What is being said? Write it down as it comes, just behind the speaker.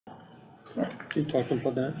Can you talk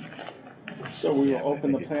about that? So we will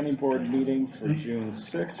open the planning board meeting for June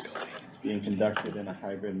 6th. It's being conducted in a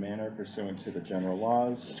hybrid manner pursuant to the general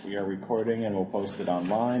laws. We are recording and we'll post it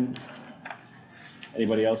online.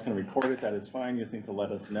 Anybody else can record it, that is fine. You just need to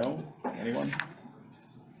let us know. Anyone?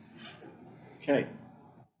 Okay.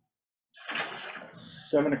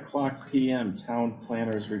 7:00 PM, town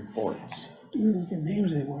planners reports. Didn't get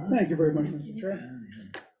names anymore. Thank you very much, Mr. Chair.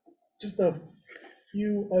 Just a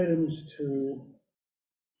few items to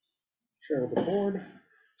share with the board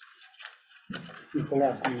since the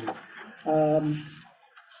last meeting.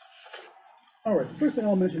 All right, the first thing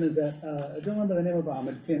I'll mention is that a gentleman by the name of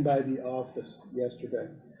Ahmed came by the office yesterday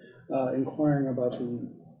inquiring about the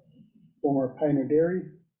former Pioneer Dairy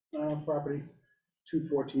property,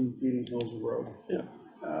 214 Feeding Hills Road. Yeah.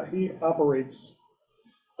 He operates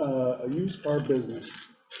a used car business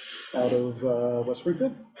out of West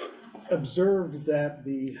Springfield. Observed that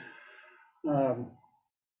the,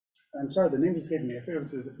 I'm sorry, the name escaped me. I forget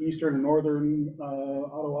if it's Eastern and Northern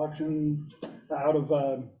Auto Auction out of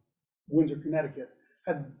Windsor, Connecticut,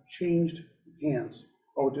 had changed hands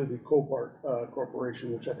over to the Copart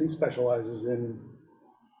Corporation, which I think specializes in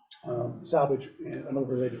salvage and other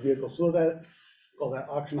related vehicles. So that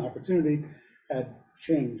auction opportunity had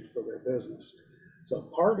changed for their business. So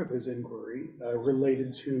part of his inquiry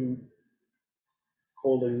related to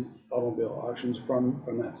holding automobile auctions from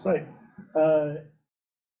that site.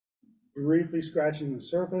 Briefly scratching the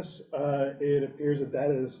surface, it appears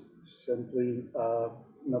that is simply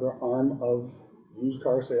another arm of used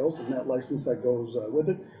car sales and that license that goes with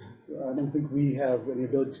it. I don't think we have any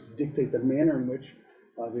ability to dictate the manner in which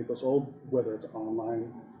vehicles sold, whether it's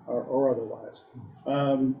online or otherwise.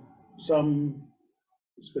 Some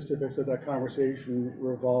specifics of that conversation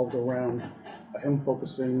revolved around him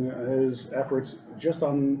focusing his efforts just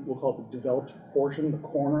on, we'll call it the developed portion, the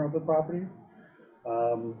corner of the property,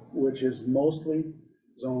 which is mostly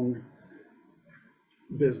zoned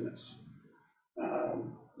business.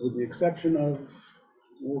 With the exception of,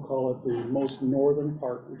 we'll call it the most northern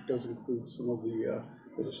part, which does include some of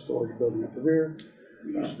the storage building at the rear.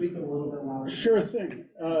 Can you speak a little bit louder? Sure thing.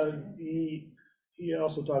 He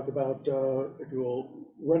also talked about, if you will,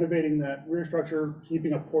 renovating that rear structure,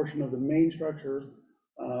 keeping a portion of the main structure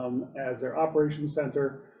as their operations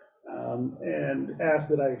center, and asked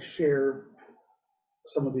that I share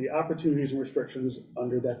some of the opportunities and restrictions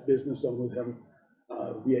under that business zone with him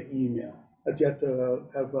via email. That's yet to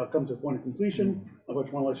have come to a point of completion, but I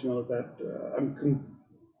just want to let you know that I'm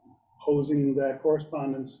composing that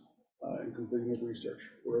correspondence and completing the research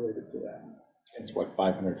related to that. It's what,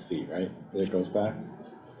 500 feet, right? That it goes back?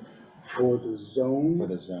 For the zone? For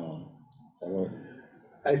the zone. Is that what?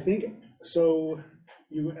 I think, so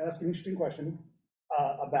you asked an interesting question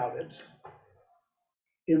about it.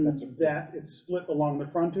 In that it's split along the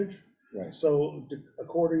frontage. Right. So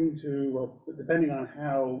according to, well, depending on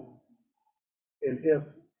how and if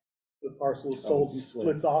the parcel is sold and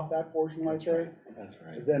splits off that portion like that, That's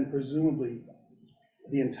right. then presumably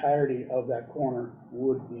the entirety of that corner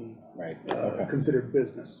would be Right. considered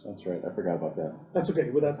business. That's right. I forgot about that. That's okay.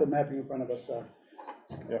 Without the mapping in front of us,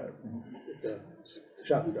 it's a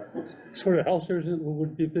shot in the dark. So the house there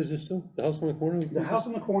would be business too? The house on the corner? The house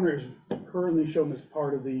on the corner is currently shown as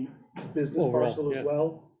part of the business Overall, parcel as yeah.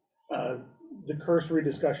 well. The cursory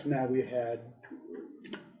discussion now we had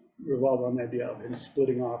revolved on the idea of him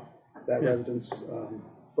splitting off that Yeah. residence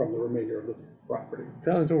from the remainder of the property.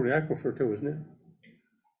 That one's over the aquifer too, isn't it?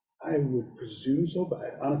 I would presume so, but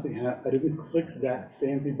I honestly I didn't click that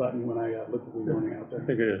fancy button when I looked at the zoning out I there.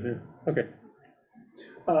 think it is, yeah. Okay.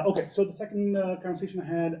 Okay, so the second conversation I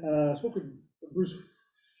had, spoke with Bruce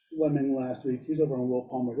Fleming last week. He's over on Will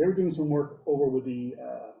Palmer. They were doing some work over with the,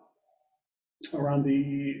 around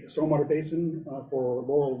the stormwater basin for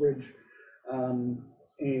Laurel Ridge.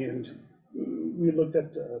 And we looked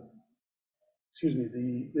at, the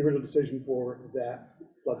original decision for that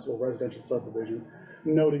flexible residential subdivision,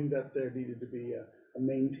 noting that there needed to be a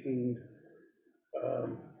maintained,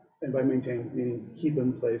 and by maintained, meaning keep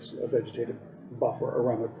in place a vegetative buffer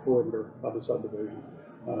around the perimeter of the subdivision.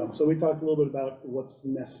 So we talked a little bit about what's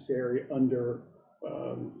necessary under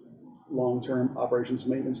long-term operations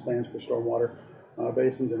maintenance plans for stormwater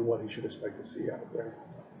basins and what he should expect to see out there.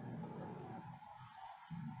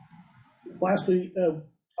 Lastly,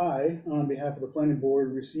 I, on behalf of the planning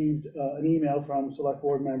board, received an email from select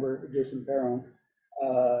board member Jason Perron,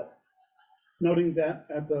 noting that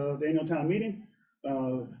at the annual town meeting,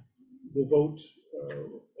 the vote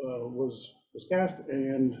was cast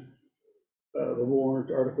and the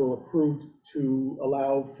warrant article approved to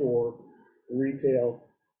allow for retail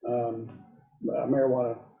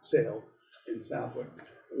marijuana sale in Southwick.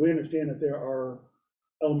 We understand that there are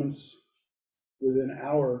elements within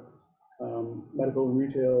our medical and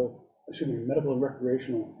retail, medical and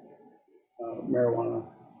recreational marijuana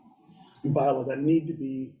bylaw that need to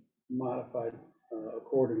be modified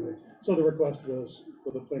accordingly. So the request was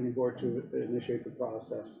for the planning board to initiate the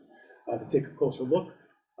process, to take a closer look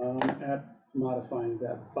at modifying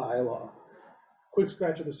that bylaw. Quick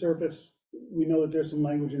scratch of the surface, we know that there's some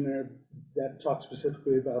language in there that talks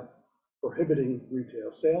specifically about prohibiting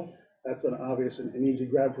retail sale. That's an obvious and an easy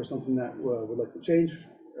grab for something that we'd like to change,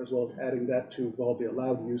 as well as adding that to all the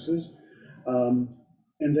allowed uses.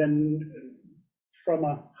 And then from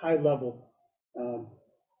a high level,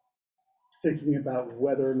 thinking about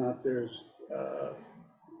whether or not there's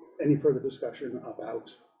any further discussion about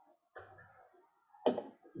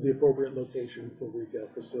the appropriate location for retail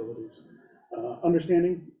facilities.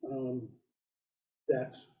 Understanding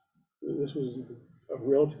that this was a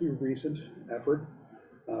relatively recent effort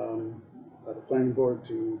by the planning board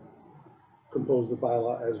to compose the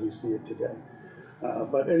bylaw as we see it today.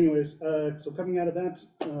 But anyways, so coming out of that,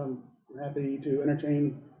 I'm happy to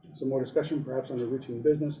entertain some more discussion, perhaps on the routine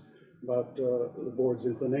business, about the board's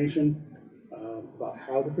inclination, about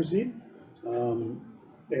how to proceed, and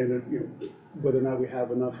whether or not we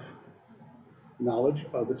have enough knowledge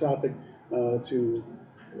of the topic to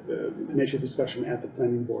initiate discussion at the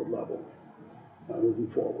planning board level moving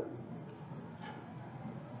forward.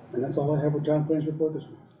 And that's all I have for town plans report this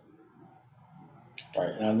week. All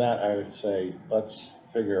right, and on that, I would say, let's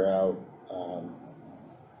figure out,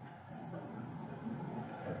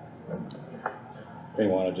 they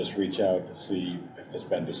want to just reach out to see if there's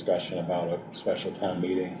been discussion about a special town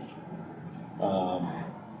meeting.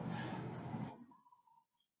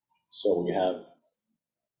 So we have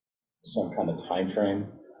some kind of time frame,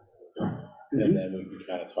 and then we can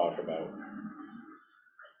kind of talk about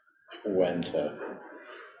when to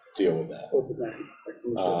deal with that. Open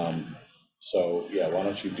that. So, yeah, why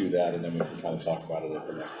don't you do that, and then we can kind of talk about it at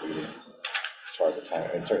the next meeting, as far as the time,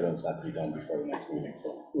 and certainly it's not to be done before the next meeting,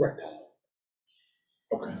 so. Right.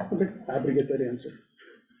 Okay. Okay, happy to get that answer.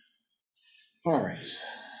 All right.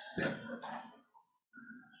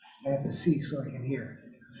 I have to see so I can hear.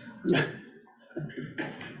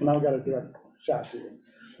 Now I've got a direct shot to you.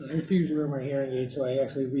 I refuse to wear my hearing aid, so I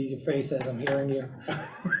actually read your face as I'm hearing you.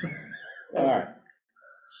 All right.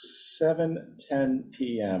 7:10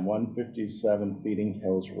 PM, 157 Feeding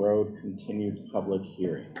Hills Road, continued public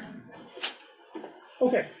hearing.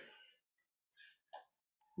 Okay.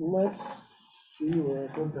 Let's see where I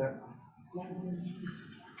put that.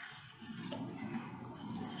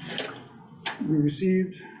 We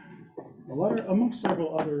received a letter, amongst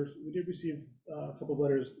several others, we did receive a couple of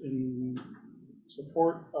letters in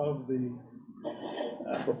support of the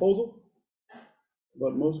proposal.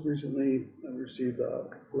 But most recently, I received a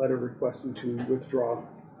letter requesting to withdraw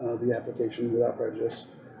the application without prejudice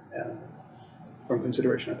from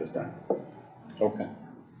consideration at this time. Okay.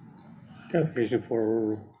 Application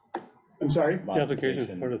for, I'm sorry, the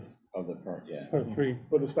application for the, Of the permit, yeah. for the three.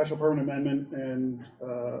 for the special permit amendment and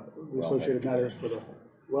the associated matters for the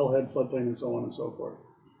wellhead, floodplain, and so on and so forth.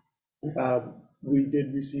 We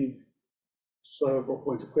did receive several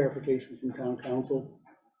points of clarification from town council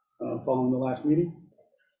following the last meeting.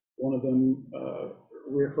 One of them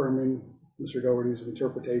reaffirming Mr. Dougherty's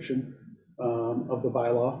interpretation of the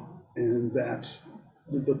bylaw, and that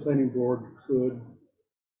the planning board could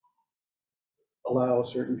allow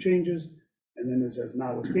certain changes, and then it says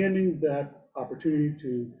notwithstanding that opportunity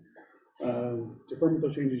to permit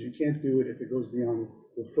those changes, you can't do it if it goes beyond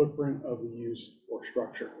the footprint of the use or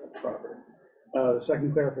structure of the property. The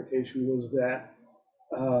second clarification was that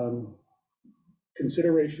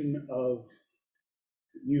consideration of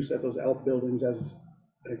use at those outbuildings as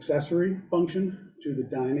an accessory function to the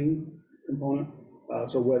dining component.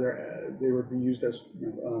 So whether they would be used as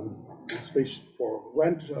space for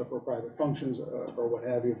rent, for private functions, or what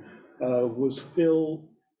have you, was still,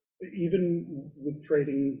 even with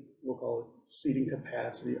trading, we'll call it seating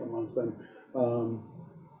capacity amongst them,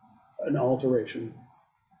 an alteration,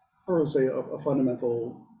 or say a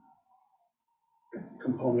fundamental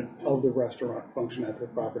component of the restaurant function at the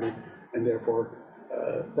property, and therefore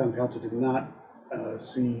town council did not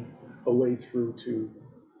see a way through to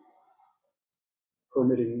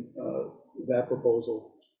permitting that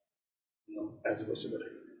proposal as it was submitted.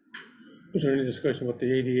 Was there any discussion about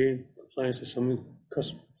the ADA compliance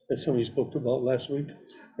that somebody spoke about last week?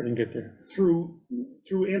 I didn't get there. Through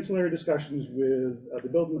ancillary discussions with the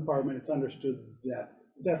building department, it's understood that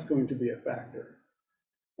that's going to be a factor.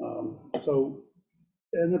 So,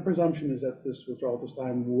 and the presumption is that this withdrawal at this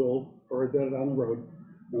time will, further down the road,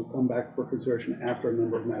 They'll come back for consideration after a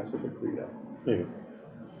number of matters have been cleaned up. Yeah.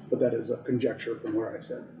 But that is a conjecture from where I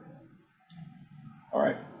sit. All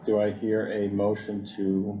right, do I hear a motion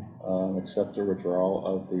to accept the withdrawal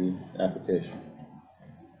of the application?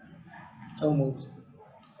 So moved.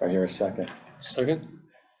 Do I hear a second? Second?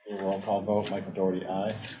 Roll call vote, Michael Doherty,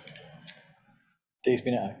 aye. Dave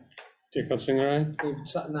Spina, aye. Dick Singer, aye? David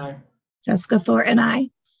Sutton, aye. Jessica Thornton, aye.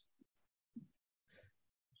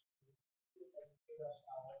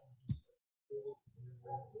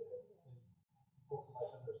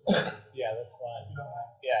 Yeah, that's fine.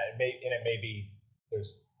 Yeah, it may be, I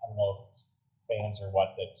don't know if it's fans or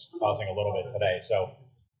what that's causing a little bit today, so.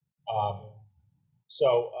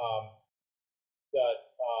 The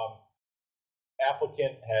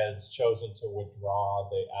applicant has chosen to withdraw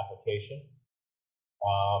the application.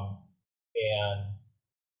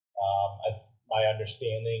 My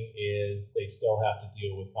understanding is they still have to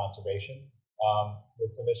deal with conservation,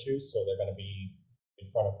 with some issues, so they're gonna be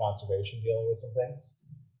in front of conservation dealing with some things.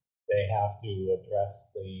 They have to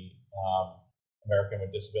address the American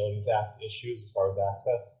with Disabilities Act issues as far as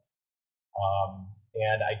access.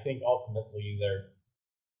 And I think ultimately they're,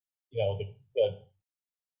 the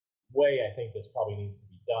way I think this probably needs to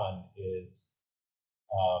be done is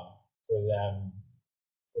for them,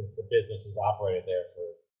 since the business has operated there for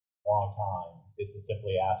a long time, is to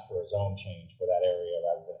simply ask for a zone change for that area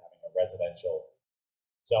rather than having a residential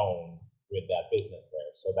zone with that business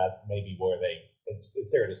there. So that may be where it's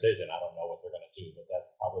their decision. I don't know what they're going to do, but that's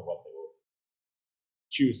probably what they would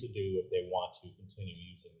choose to do if they want to continue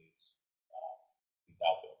using these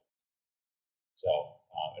outbuildings. So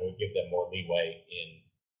it would give them more leeway in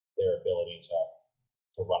their ability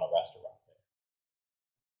to run a restaurant there.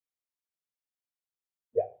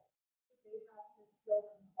 Yeah. They have to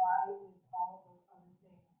still comply with all of those other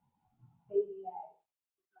things, ADA,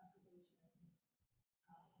 conservation,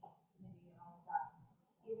 committee and all of that.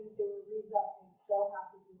 Even if they were rezoned, they still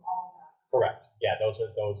have to do all of that. Correct. Yeah, those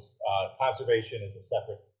conservation is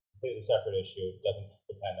completely separate issue. It doesn't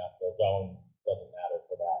depend on the zone, doesn't matter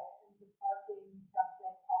for that. And the parking,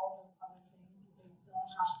 septic, all of those other things, they still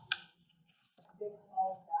have to fix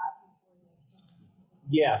all of that before they can.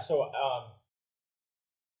 Yeah, so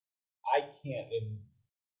I can't, and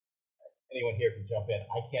anyone here can jump in,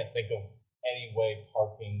 I can't think of any way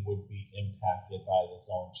parking would be impacted by the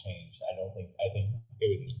zone change. I think it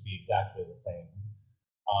would just be exactly the same.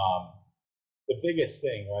 The biggest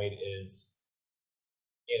thing, right, is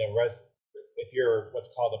if you're what's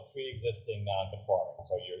called a pre-existing non-conforming,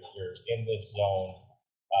 so you're in this zone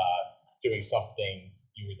doing something,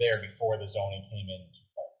 you were there before the zoning came into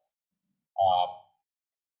place.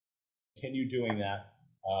 Continue doing that.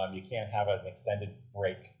 You can't have an extended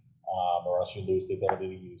break or else you lose the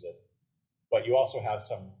ability to use it. But you also have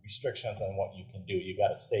some restrictions on what you can do. You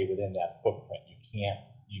got to stay within that footprint. You can't,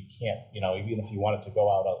 even if you wanted to go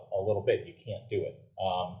out a little bit, you can't do it.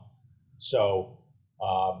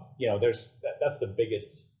 That's the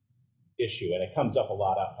biggest issue, and it comes up a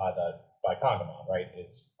lot up by Congamon, right?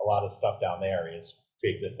 It's a lot of stuff down there is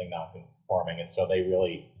pre-existing non-conforming, and so they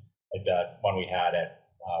really, like that one we had at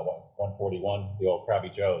 141, the old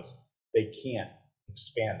Krabby Joe's, they can't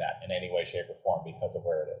expand that in any way, shape, or form because of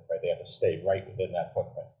where it is, right? They have to stay right within that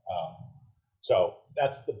footprint. So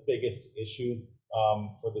that's the biggest issue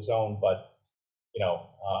for the zone, but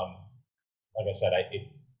like I said,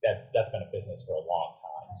 that's been a business for a long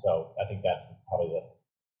time. So I think that's probably the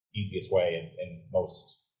easiest way and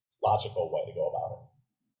most logical way to go about it.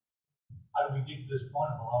 How do we get to this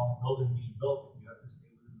point of allowing a building being built, you have to stay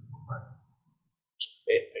within the footprint?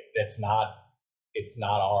 It's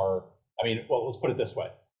not our, well, let's put it this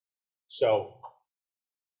way. So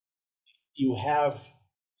you have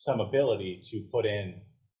some ability to put in,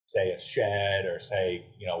 say, a shed or say,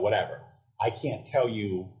 whatever. I can't tell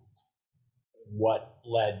you what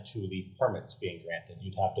led to the permits being granted.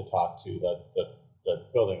 You'd have to talk to the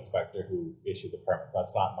building inspector who issued the permits.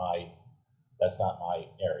 That's not my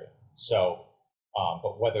area. So,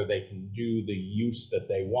 but whether they can do the use that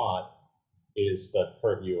they want is the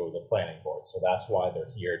purview of the planning board. So that's why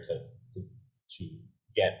they're here to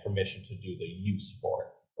get permission to do the use for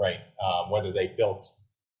it, right? Whether they built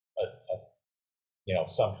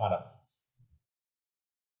some kind of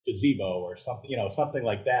gazebo or something, something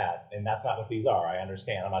like that, and that's not what these are. I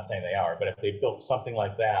understand. I'm not saying they are, but if they built something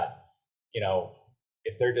like that,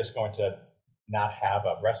 if they're just going to not have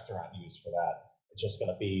a restaurant use for that, it's just going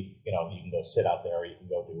to be, you can go sit out there or you can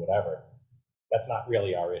go do whatever. That's not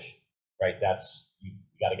really our issue, right? You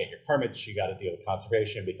got to get your permits, you got to deal with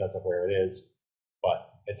conservation because of where it is,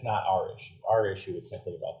 but it's not our issue. Our issue is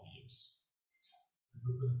simply about the use.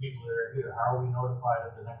 group of the people that are here, how are we notified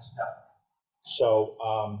of the next step? So,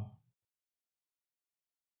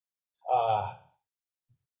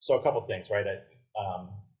 so a couple things, right?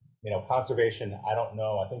 Conservation, I don't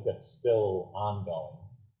know, I think that's still ongoing.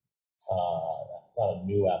 It's not a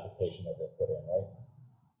new application that they put in, right?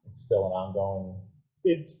 It's still an ongoing.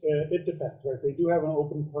 It depends, right? They do have an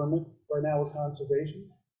open permit right now with conservation.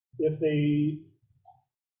 If they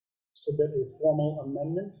submit a formal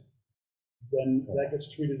amendment, then that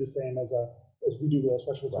gets treated the same as we do with a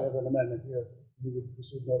special permit amendment here. You would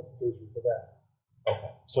receive notification for that.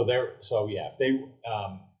 Okay, so yeah,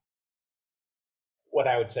 what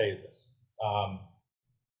I would say is this.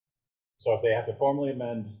 So if they have to formally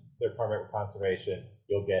amend their permit with conservation,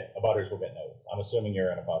 abutters will get notice. I'm assuming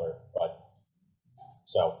you're in a butter, but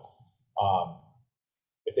so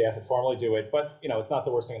if they have to formally do it, but it's not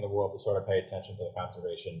the worst thing in the world to sort of pay attention to the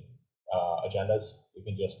conservation agendas. You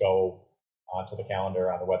can just go onto the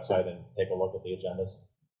calendar on the website and take a look at the agendas.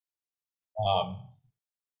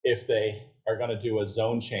 If they are going to do a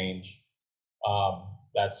zone change,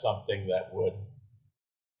 that's something that would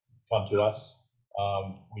come to us.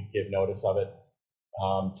 We'd give notice of it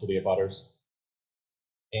to the abutters,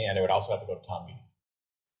 and it would also have to go to town meeting.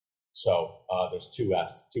 So there's two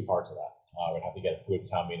parts of that. We'd have to get approved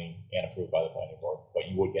at town meeting and approved by the planning board, but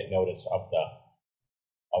you would get notice of the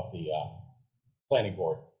planning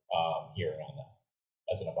board hearing on that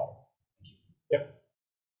as an abutter. Yep.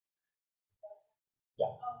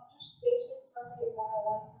 Yeah. Just basic permitting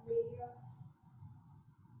 101 for me here.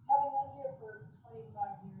 Having lived here for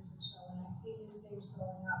 25 years or so, and I see new things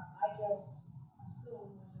going up, I just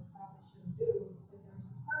assume, which I probably shouldn't do, that there's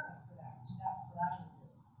a permit for that, because that's what I would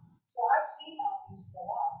do. So I've seen how these go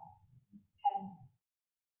up, and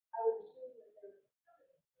I would assume that there's a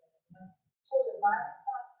permit for it. So is it my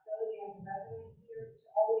responsibility as a resident here to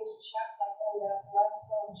always check, like, oh, that's right,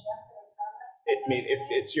 go and check for a permit? I mean, if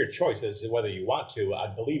it's your choice as to whether you want to, I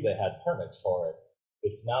believe they had permits for it.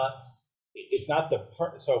 It's not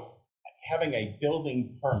so having a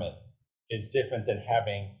building permit is different than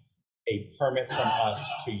having a permit from us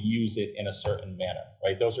to use it in a certain manner,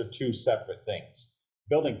 right? Those are two separate things.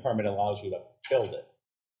 Building permit allows you to build it.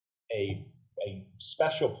 A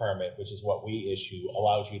special permit, which is what we issue,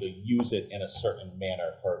 allows you to use it in a certain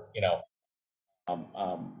manner for,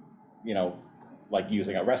 like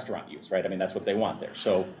using a restaurant use, right? I mean, that's what they want there.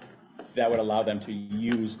 So that would allow them to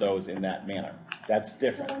use those in that manner. That's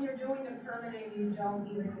different. So when you're doing the permitting, you don't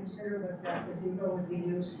even consider what that gazebo would be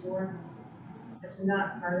used for? It's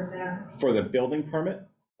not part of that? For the building permit?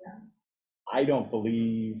 Yeah. I don't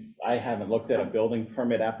believe, I haven't looked at a building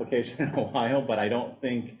permit application in a while, but I don't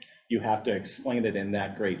think you have to explain it in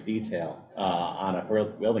that great detail on a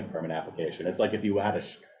building permit application. It's like if you had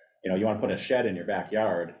you want to put a shed in your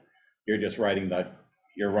backyard, you're just writing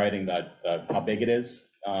how big it is,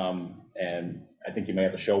 and I think you may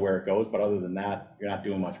have to show where it goes, but other than that, you're not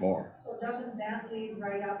doing much more. So doesn't that lead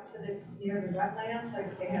right up to near the wetlands?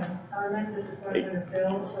 Like they have a permit, this is what I'm going to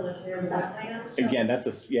build, so it's near the wetlands? So Again, that's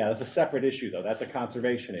a separate issue though. That's a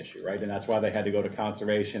conservation issue, right? And that's why they had to go to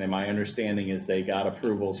conservation. And my understanding is they got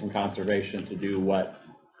approvals from conservation to do what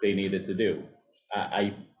they needed to do.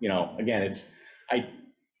 Again,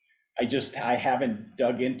 I haven't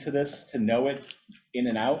dug into this to know it in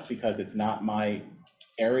and out because it's not my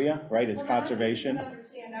area, right? It's conservation. I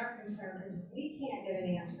understand our concern is we can't get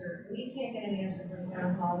an answer. We can't get an answer from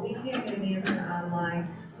town hall. We can't get an answer online.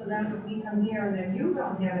 So then if we come here and then you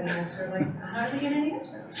don't have an answer, like how do we get an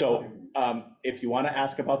answer? So if you want to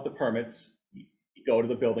ask about the permits, you go to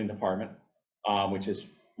the building department, which is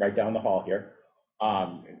right down the hall here.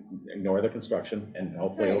 Ignore the construction and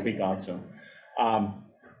hopefully it'll be gone soon.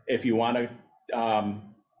 If you want to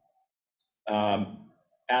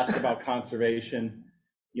ask about conservation,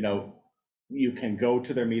 you can go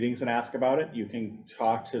to their meetings and ask about it. You can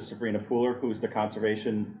talk to Sabrina Pooler, who's the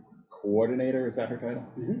conservation coordinator, is that her title?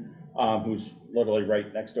 Mm-hmm. Who's literally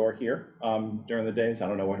right next door here during the days. I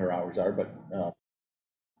don't know what her hours are, but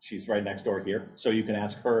she's right next door here. So you can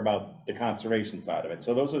ask her about the conservation side of it.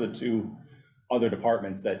 So those are the two other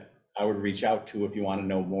departments that I would reach out to if you want to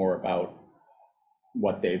know more about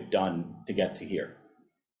what they've done to get to here.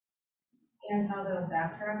 And how they'll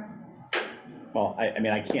backtrack? Well,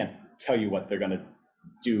 I can't tell you what they're going to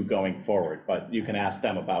do going forward, but you can ask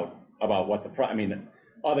them about what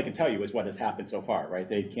all they can tell you is what has happened so far, right?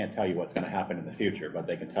 They can't tell you what's going to happen in the future, but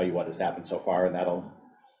they can tell you what has happened so far, and that'll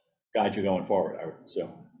guide you going forward, I would assume.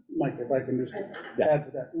 Mike, if I can just add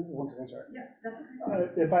to that, one second, sorry. Yeah, that's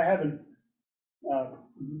okay. If I haven't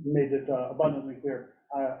made it abundantly clear,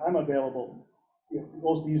 I'm available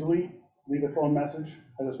most easily, leave a phone message.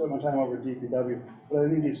 I just spent my time over at DPW, but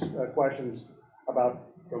any of these questions about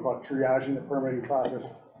triaging the permitting process,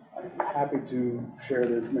 I'm happy to share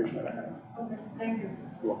the information that I have. Okay, thank you.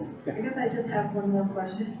 You're welcome. I guess I just have one more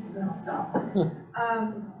question, then I'll stop.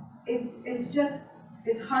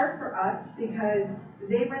 It's hard for us because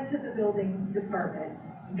they went to the building department,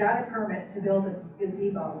 got a permit to build a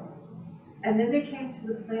gazebo, and then they came to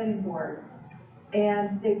the planning board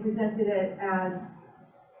and they presented it as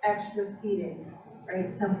extra seating,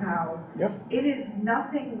 right, somehow. Yep. It is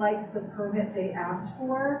nothing like the permit they asked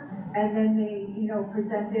for, and then they,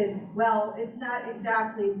 presented, well, it's not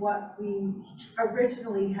exactly what we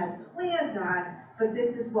originally had planned on, but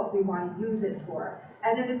this is what we want to use it for.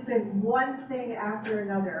 And then it's been one thing after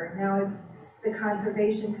another, and now it's the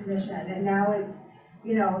Conservation Commission, and now it's,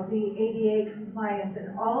 the ADA compliance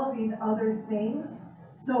and all of these other things.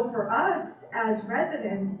 So for us as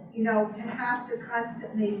residents, to have to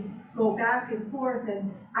constantly go back and forth,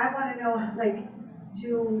 and I want to know,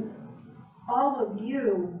 do all of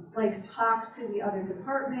you, talk to the other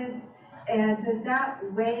departments, and does that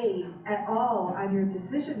weigh at all on your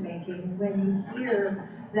decision-making when you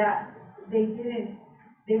hear that they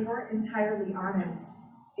weren't entirely honest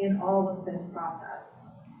in all of this process?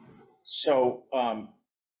 So,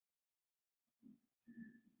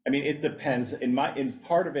 it depends. In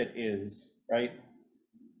part of it is, right,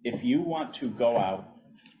 if you want to go out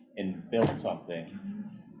and build something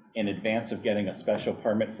in advance of getting a special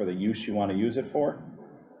permit for the use you want to use it for,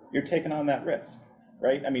 you're taking on that risk,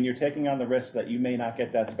 right? You're taking on the risk that you may not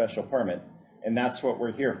get that special permit, and that's what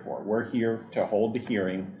we're here for. We're here to hold the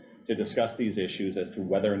hearing to discuss these issues as to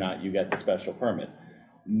whether or not you get the special permit.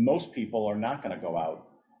 Most people are not going to go out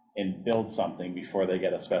and build something before they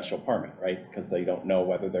get a special permit, right? Because they don't know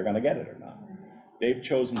whether they're going to get it or not. They've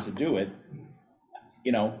chosen to do it.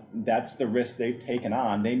 That's the risk they've taken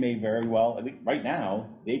on. They may very well, right now,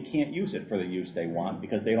 they can't use it for the use they want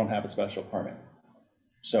because they don't have a special permit.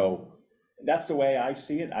 So that's the way I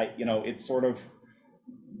see it. It's sort of,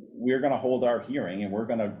 we're going to hold our hearing and we're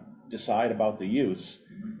going to decide about the use.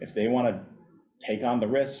 If they want to take on the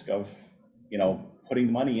risk of,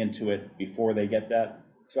 putting money into it before they get that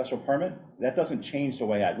special permit, that doesn't change the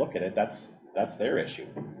way I look at it. That's their issue.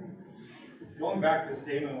 Going back to the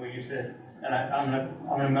statement where you said, and I'm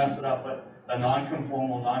gonna mess it up, but the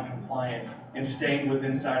non-conformal, non-compliant, and staying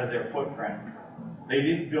within inside of their footprint. They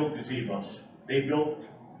didn't build gazebos, they built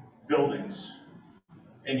buildings.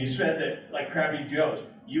 And you said that, like Krabby Joe's,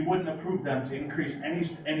 you wouldn't approve them to increase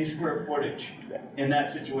any square footage in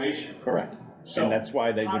that situation. Correct. So and that's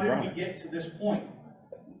why they how withdrawn did we it. get to this point?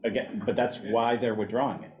 Again, but that's why they're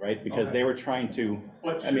withdrawing it, right? Because Okay. they were trying to.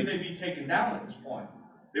 But should they be taken down at this point?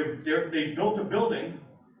 They built a building,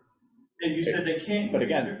 and you said they can't. But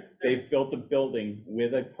again, they've built a building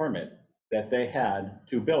with a permit that they had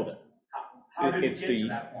to build it. How did it it's get to the-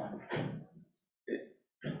 that point?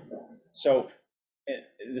 So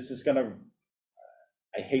this is gonna,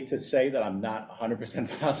 I hate to say that I'm not 100%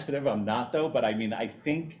 positive, I'm not though, but I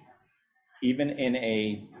think even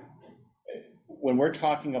in when we're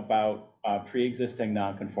talking about pre-existing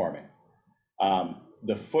non-conforming,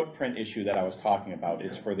 the footprint issue that I was talking about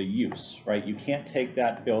is for the use, right? You can't take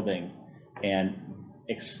that building and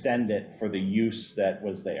extend it for the use that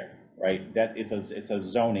was there, right? It's a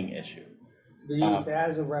zoning issue. To be used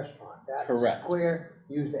as a restaurant, that Correct. square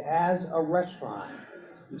used as a restaurant.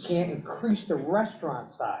 You can't increase the restaurant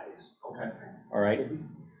size, Okay, All right,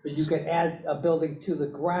 but you can add a building to the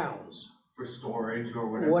grounds, for storage or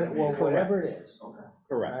whatever. whatever it is, Okay.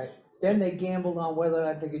 correct. right? Then they gambled on whether or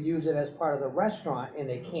not they could use it as part of the restaurant, and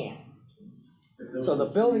they can't. So the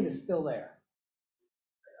building is still there.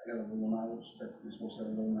 I got a little knowledge, that's, you're supposed to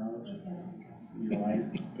have a little knowledge. You don't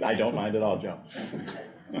mind? I don't mind at all, Joe.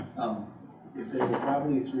 If there were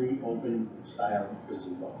probably 3 open style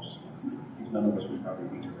gazebos, none of us would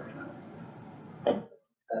probably be here right now.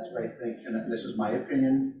 That's what I think, and this is my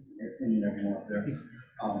opinion, everyone out there.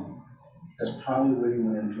 That's probably where you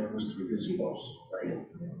went into it, was 3 gazebos, right?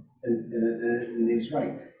 And he's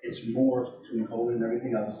right, it's morphed between COVID and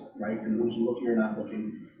everything else, right? And who's looking or not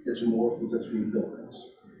looking, it's morphed into 3 buildings.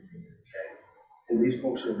 Okay, and these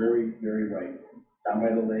folks are very, very right. Down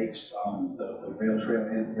by the lakes, the rail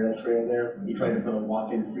trail there, he tried to put a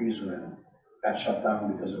walk-in freezer in, got shut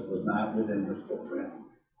down because it was not within the footprint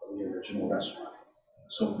of the original restaurant.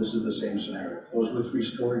 So this is the same scenario. Those were 3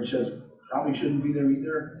 storage sheds, probably shouldn't be there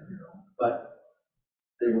either, but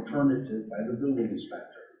they were permitted by the building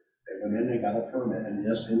inspector. They went in, they got a permit, and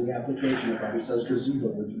yes, in the application, it probably says gazebo,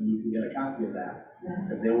 but you can get a copy of that.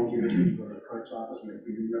 If they won't give it to you, go to the clerk's office, and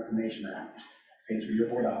Freedom of Information Act, pay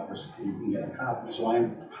 $3 or $4, and you can get a copy. So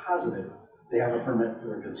I'm positive they have a permit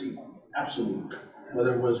for a gazebo, absolutely.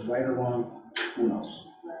 Whether it was right or wrong, who knows?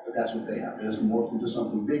 But that's what they have. It has morphed into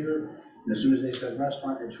something bigger, and as soon as they said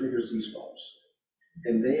restaurant, it triggers these folks.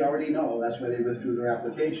 And they already know, that's why they withdrew their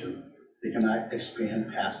application. They cannot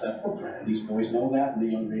expand past that footprint, and these boys know that, and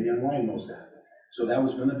the young lady online knows that. So that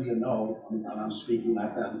was gonna be a no, and I'm speaking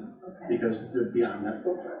not them, because they're beyond that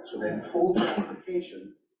footprint. So they pulled the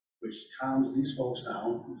application, which calms these folks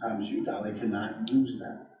down, calms you down, they cannot use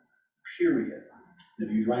that, period.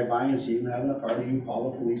 If you drive by and see them having a party, you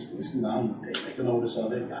call the police come down, they make a notice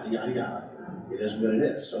of it, yada, yada, yada. It is what it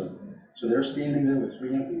is. So they're standing there with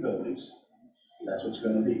 3 empty buildings. That's what's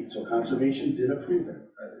gonna be. So conservation did approve it.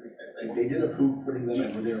 They did approve putting them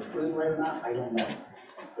in. Whether they were put in right or not, I don't know.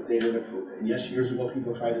 But they did approve it. And yes, years ago,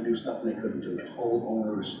 people tried to do stuff and they couldn't do it. Old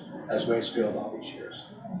owners, that's why it's failed all these years,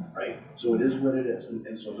 right? So it is what it is.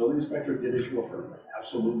 And so building inspector did issue a permit.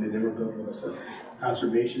 Absolutely, they were built with a permit.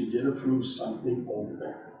 Conservation did approve something over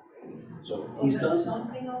there. So he's done.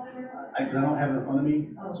 Something over there? I don't have it in front of me,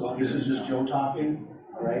 so this is just Joe talking,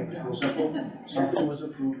 all right? Real simple. Something was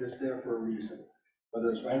approved that's there for a reason.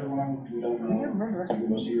 Whether it's right or wrong, we don't know. You can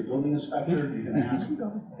go see your building inspector, you can ask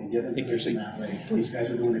and get information that way. These guys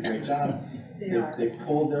are doing a great job. They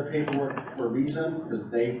pulled their paperwork for a reason,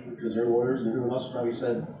 because their lawyers and everyone else probably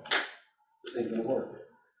said, this ain't gonna work.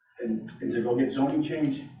 And to go get zoning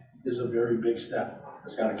change is a very big step.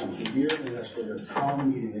 It's gotta come from here, and that's for the town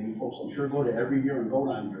meeting, and you folks, I'm sure, go to every year and vote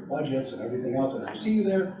on your budgets and everything else, and I see you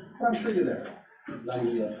there, but I'm sure you're there. Not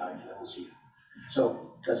usually have time to see you. So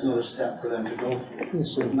that's another step for them to go through.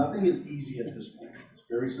 So nothing is easy at this point. It's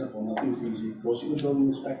very simple, nothing's easy. Go see the building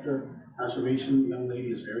inspector. Conservation young lady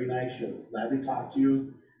is very nice, she'll gladly talk to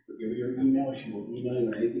you, she'll give you your email, she will email you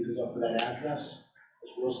when anything comes up for that address.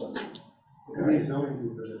 It's real simple. Yeah, that's what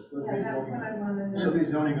I wanted to know. So the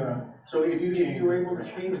zoning so if you were able to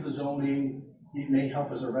change the zoning, it may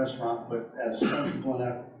help as a restaurant, but as some people in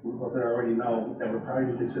that group up there already know, that would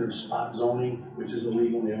probably be considered spot zoning, which is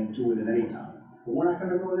illegal, they don't do it in any town. But we're not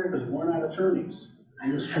gonna go there because we're not attorneys.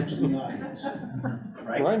 We're just folks in the audience,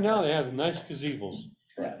 right? Right now, they have nice gazebos,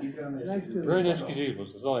 Yeah, he's got a nice. Nice to- very nice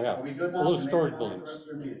gazebos, that's all they Are have. we good A now? little Can they storage start the buildings. rest of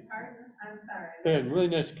their meeting? Pardon? I'm sorry. They had really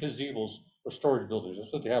nice gazebos or storage buildings,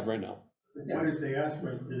 that's what they have right now. What if they ask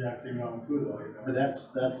us, did actually wrong too, though, you know? But that's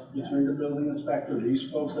between the building inspector, these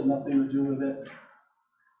folks had nothing to do with it.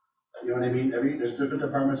 You know what I mean? There's different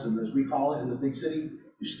departments, and as we call it in the big city,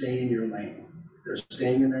 you stay in your lane. They're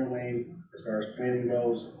staying in their lane as far as planning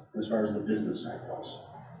goes, as far as the business side goes.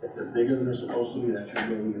 If they're bigger than they're supposed to be, that's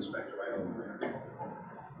your building inspector right over there.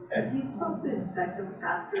 Is he supposed to inspect them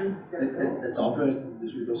after they're built? It's all good,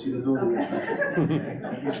 as we go see the building Okay.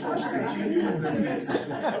 inspector. He's supposed to continue with their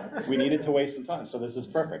meeting. We needed to waste some time, so this is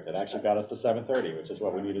perfect. It actually got us to 7:30, which is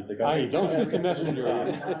what we needed to go. I don't shoot the messenger.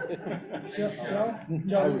 Joe,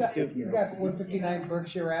 you got 159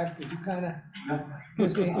 Berkshire Ave, could you kinda, you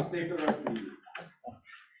see, I'll stay for the rest of the meeting.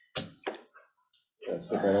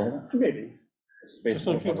 That's right over there. Maybe. It's Just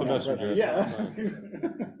don't shoot the basically. messenger.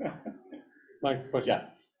 Yeah. Mike, question? Yeah.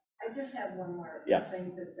 I just have one more Yeah.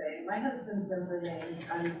 thing to say. My husband's been living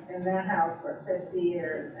in that house for 50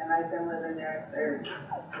 years, and I've been living there 30.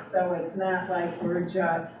 So it's not like we're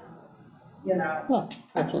just, Oh,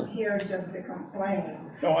 absolutely. here just to complain.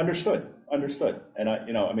 No, understood. And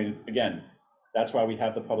I mean, again, that's why we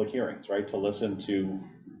have the public hearings, right? To listen to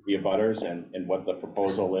the abutters and what the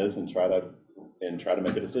proposal is and try to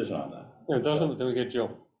make a decision on that. If it doesn't, then we get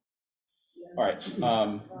Joe. All right,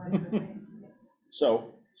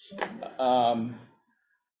 so,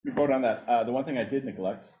 we vote on that. The one thing I did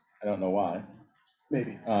neglect, I don't know why.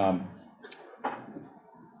 Maybe.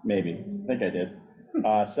 Maybe, I think I did.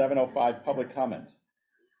 7:05, public comment.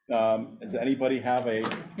 Does anybody have a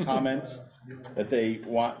comment that they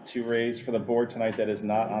want to raise for the board tonight that is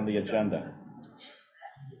not on the agenda?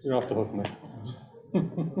 You're off the hook, Mike.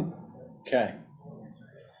 Okay.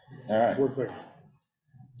 All right, We're clear.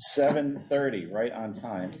 7:30, right on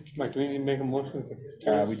time. Mike, do we need to make a motion?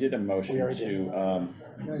 We did a motion We already to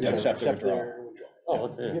accept the withdrawal. their- Oh,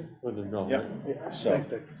 okay, with the draw. Yep. So, Thanks,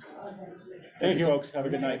 Dick. thank you, folks. Have a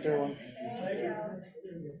good night.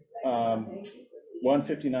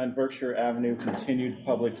 159 Berkshire Avenue, continued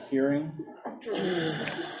public hearing.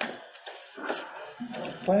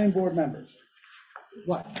 Planning board members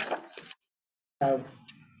what? have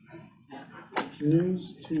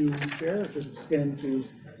news to share, if it's scanning to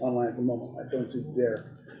online at the moment, I don't see it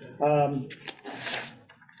there.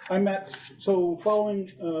 I met, so following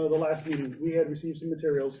the last meeting, we had received some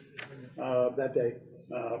materials that day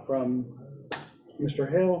from Mr.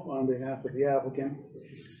 Hale on behalf of the applicant.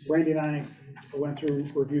 Randy and I went through,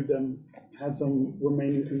 reviewed them, had some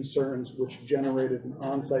remaining concerns which generated an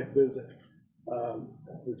on-site visit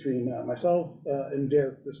between myself and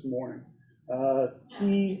Derek this morning.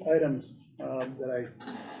 Key items that I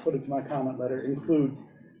put into my comment letter include,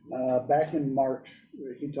 back in March,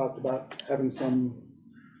 he talked about having some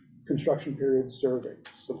construction period survey,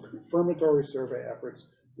 some confirmatory survey efforts,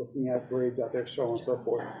 looking at grades out there, so on and so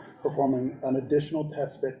forth, performing an additional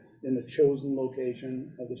test pit in the chosen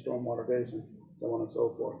location of the stormwater basin, so on and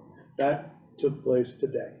so forth. That took place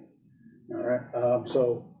today. All right,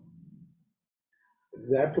 so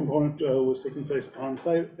that component was taking place on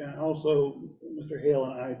site, and also Mr. Hale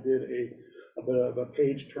and I did a bit of a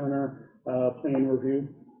page turner plan review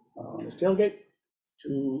on his tailgate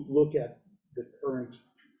to look at the current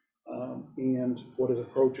and what is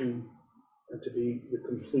approaching to be the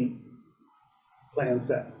complete plan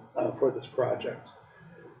set for this project.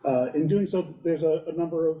 In doing so, there's a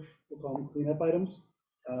number of, we'll call them cleanup items.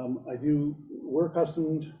 We're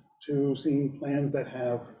accustomed to seeing plans that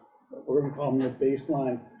have, we're gonna call them the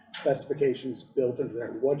baseline specifications built into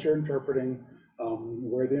there, what you're interpreting,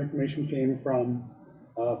 where the information came from,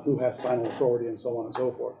 who has final authority, and so on and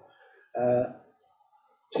so forth.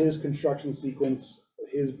 His construction sequence,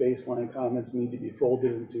 his baseline comments need to be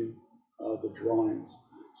folded into the drawings.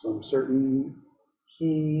 Some certain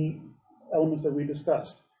key elements that we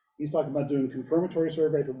discussed. He's talking about doing confirmatory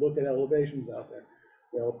survey to look at elevations out there.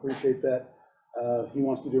 We'll appreciate that. He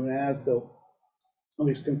wants to do an as-built, at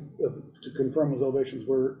least to confirm those elevations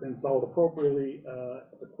were installed appropriately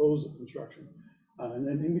at the close of construction. And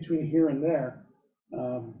then in between here and there,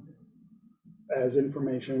 as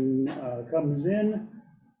information comes in,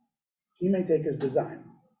 he may take his design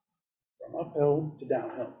from uphill to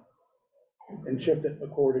downhill and shift it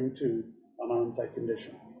according to an on-site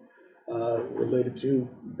condition related to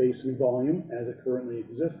basin volume as it currently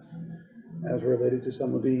exists, as related to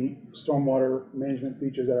some of the stormwater management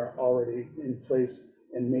features that are already in place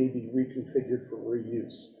and may be reconfigured for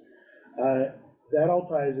reuse. That all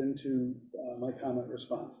ties into my comment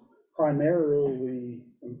response. Primarily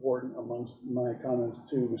important amongst my comments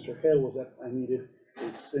to Mr. Hale was that I needed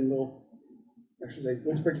a single, actually,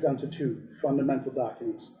 let's break it down to two fundamental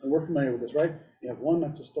documents. And we're familiar with this, right? You have one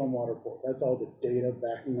that's a stormwater report. That's all the data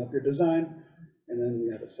backing up your design. And then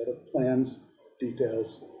you have a set of plans,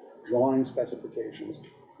 details, drawing specifications,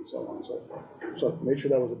 and so on and so forth. So make sure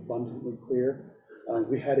that was abundantly clear.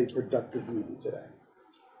 We had a productive meeting today.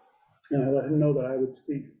 And I let him know that I would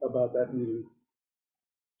speak about that meeting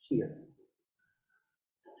here.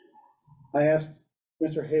 I asked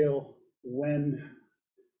Mr. Hale when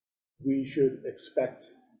we should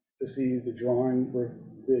expect to see the drawing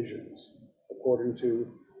revisions according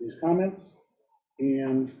to these comments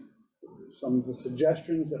and some of the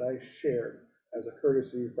suggestions that I shared as a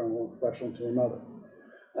courtesy from one professional to another.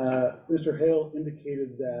 Mr. Hale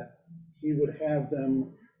indicated that he would have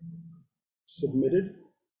them submitted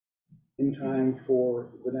in time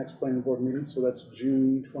for the next planning board meeting, so that's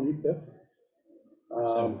June 25th.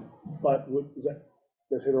 But is that,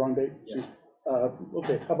 did I say the wrong date? Yeah.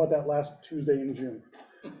 Okay, how about that last Tuesday in June?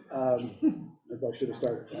 As I should have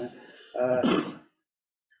started, right?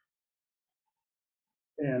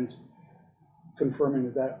 And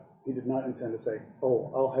confirming that he did not intend to say,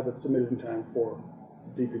 oh, I'll have it submitted in time for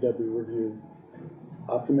DPW review,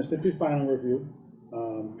 optimistically final review,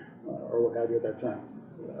 or what have you at that time.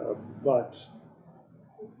 But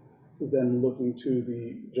then looking to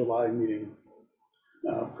the July meeting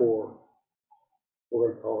for, we're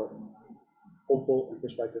going to call it hopeful and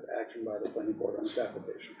prospective action by the planning board on this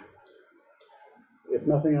application. If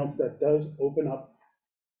nothing else, that does open up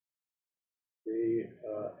the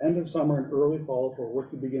end of summer and early fall for work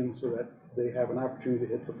to begin so that they have an opportunity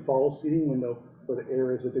to hit the fall seeding window for the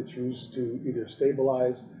areas that they choose to either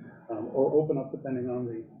stabilize or open up depending on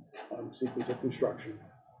the sequence of construction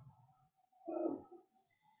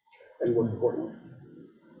and work accordingly.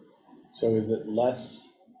 So is it less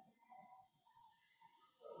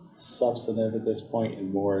substantive at this point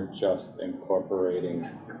and more just incorporating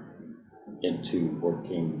into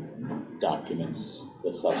working documents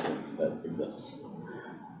the substance that exists?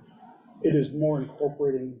 It is more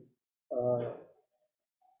incorporating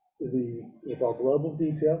the above level of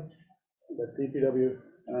detail that DPW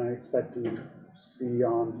and I expect to see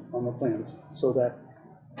on the plans, so that,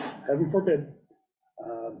 heaven forbid,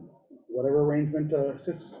 whatever arrangement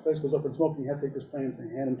place goes up in smoke, and you have to take this plans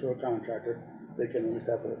and hand them to a contractor, they can at least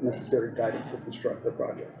have the necessary guidance to construct the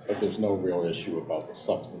project. But there's no real issue about the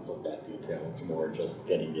substance of that detail, it's more just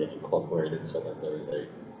getting it incorporated so that there's a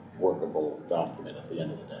workable document at the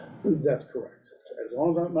end of the day. That's correct. As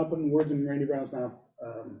long as I'm not putting words in Randy Brown's mouth,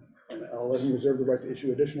 and I'll let him reserve the right to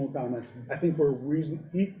issue additional comments. I think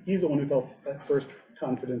he's the one who felt at first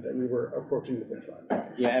confident that we were approaching the finish line.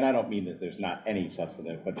 Yeah, and I don't mean that there's not any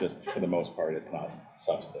substantive, but just for the most part, it's not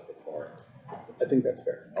substantive, it's more. I think that's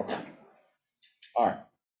fair. Okay. All right.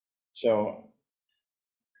 So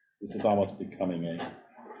this is almost becoming a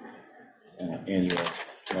annual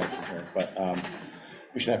motion here, but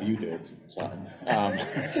we should have you do it, Sutton.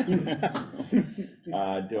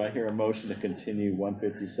 Do I hear a motion to continue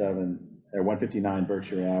 159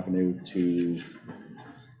 Berkshire Avenue to,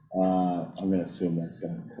 I'm gonna assume that's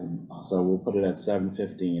gonna come, so we'll put it at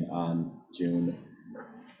 7:15 on June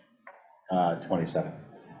 27th.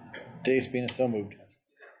 Dave Spina, so moved.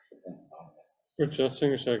 Rich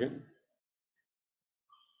Hunsinger, second.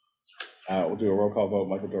 We'll do a roll call vote.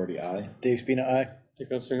 Michael Doherty, aye. Dave Spina, aye. Dick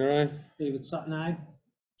Hunsinger, aye. David Sutton, aye.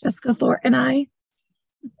 Jessica Thornton, I.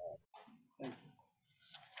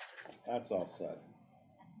 That's all set.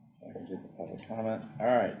 I can get the public comment. All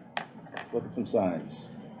right, let's look at some signs.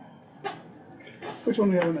 Which one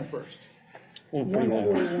do we have on that first?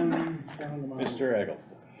 149. 141 down the line. Mr.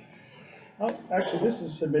 Eggleston. Oh, actually, this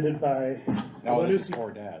is submitted by. No, this is for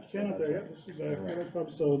Dad. so Stand up that's there, right. yeah, this is, You're right. Fairness Pub.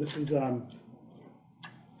 So this is,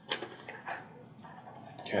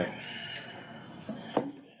 Okay.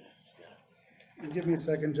 give me a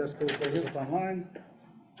second, Jessica, we'll put this up online.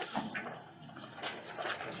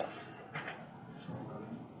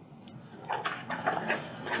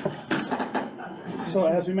 So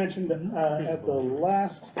as we mentioned, at the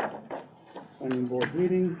last planning board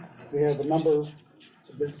meeting, we have a number of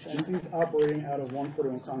business entities operating out of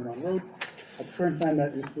 141 Congamon Road. At the current time,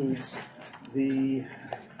 that includes the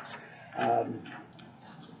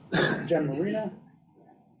Gem Marina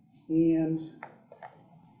and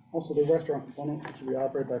also the restaurant component, which will be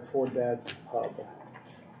operated by Four Dads Pub.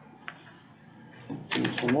 In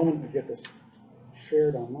just one moment to get this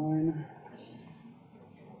shared online.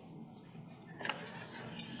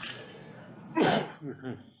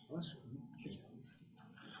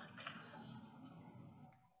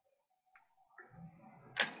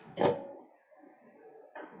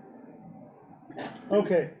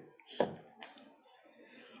 Okay.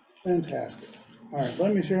 Fantastic. All right,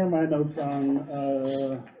 let me share my notes on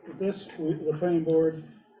this. The planning board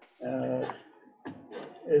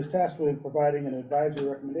is tasked with providing an advisory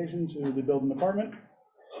recommendation to the building department,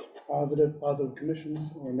 positive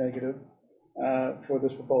commissions or negative, for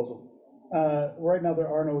this proposal. Right now, there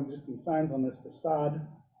are no existing signs on this facade.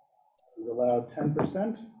 We've allowed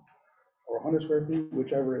 10% or 100 square feet,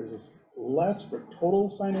 whichever is less for total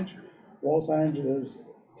signage. Wall signage is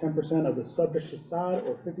 10% of the subject facade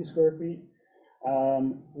or 50 square feet.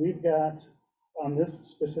 We've got on this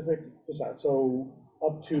specific facade, so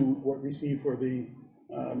up to what we see for the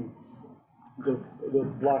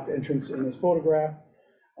blocked entrance in this photograph,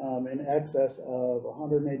 in excess of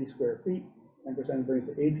 180 square feet. 10% brings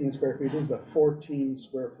to 18 square feet. This is a 14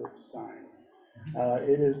 square foot sign.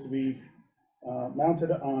 It is to be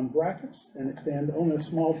mounted on brackets and extend only a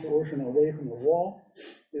small portion away from the wall.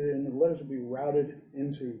 And the letters will be routed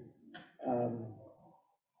into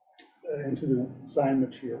the sign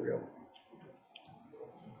material.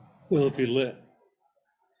 Will it be lit?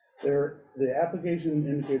 The application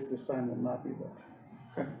indicates the sign will not be lit.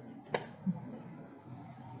 Okay.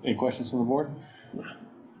 Any questions from the board?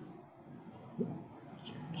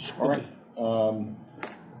 All right.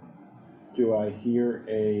 Do I hear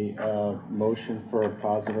a motion for a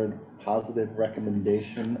positive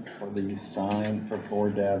recommendation for the sign for Four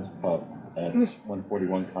Dads Pub at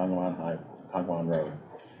 141 Congamon Road?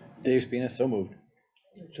 Dave Spina, so moved.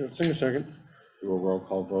 Rich Hunsinger, second. Do a roll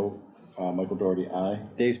call vote. Michael Doherty, aye.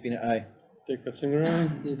 Dave Spina, aye. Dick Hunsinger, aye.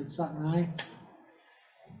 David Sutton, aye.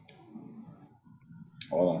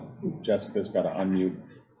 Hold on. Jessica's got to unmute.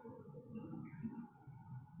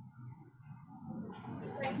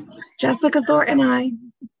 Jessica Thornton, I.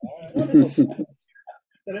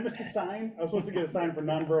 Did I miss the sign? I was supposed to get a sign for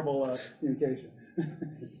nonverbal communication.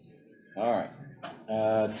 All right.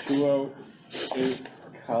 208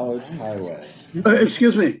 College Highway.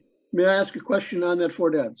 Excuse me, may I ask a question on that Four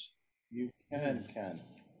Dads? You can, Ken.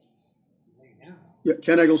 Yeah,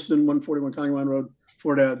 Ken Eggleston, 141 Congamon Road,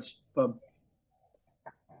 Four Dads Pub.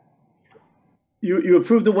 You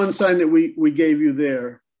approved the one sign that we gave you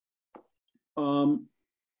there.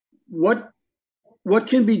 What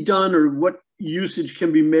can be done or what usage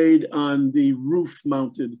can be made on the roof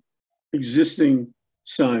mounted existing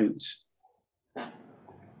signs?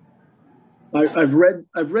 I've read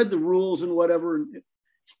the rules and whatever,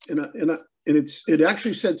 and it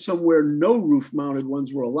actually said somewhere no roof mounted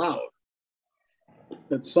ones were allowed.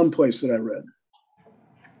 That's some place that I read.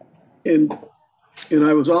 And And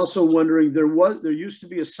I was also wondering, there used to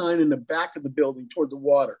be a sign in the back of the building toward the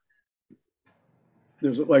water.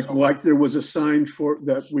 There's like there was a sign for,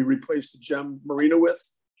 that we replaced the Gem Marina with.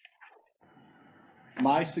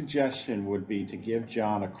 My suggestion would be to give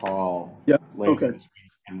John a call Yep, later okay. this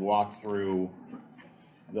week and walk through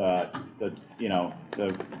the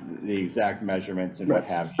exact measurements and what Right.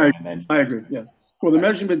 have you, and then. I agree, yeah. Well, the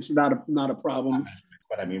measurement's not a problem,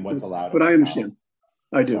 But I mean, what's allowed. but I understand.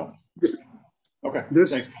 I do. So, okay,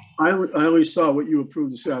 This, thanks. I only saw what you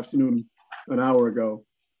approved this afternoon, an hour ago.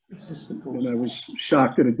 And I was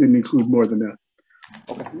shocked that it didn't include more than that.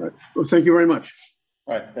 Okay. Right. Well, thank you very much.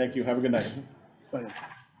 All right, thank you. Have a good night. Bye.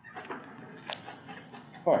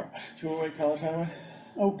 All right, 208 College Highway.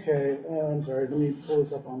 Okay, I'm sorry, let me pull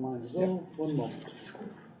this up online as well, 1 moment.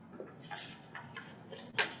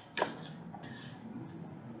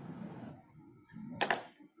 I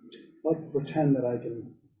like to pretend that I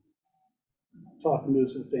can talk and do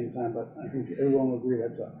this at the same time, but I think everyone will agree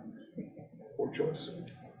that's a poor choice.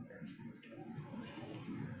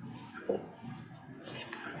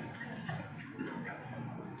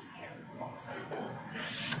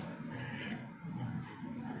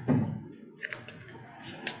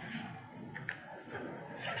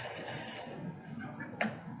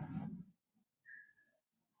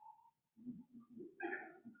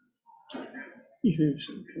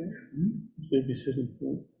 Babysitting.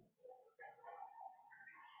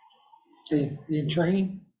 In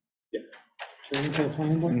training? Yeah. Training for the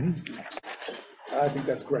planning board? I think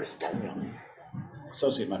that's great.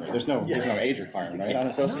 Associate member. There's no age requirement, right, on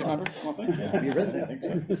associate member? I don't think. Yeah, be a resident, I think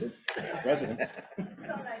so. Resident.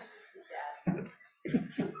 So nice to see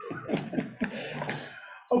that.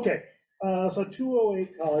 Okay, so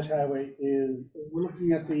 208 College Highway is, we're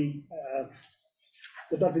looking at the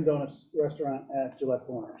Dunkin' Donuts restaurant at Gillette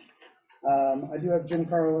Corner. I do have Jim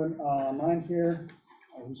Carlin online here,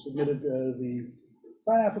 who submitted the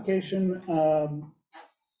sign application.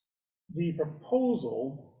 The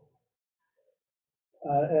proposal,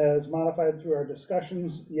 as modified through our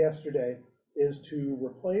discussions yesterday, is to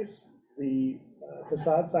replace the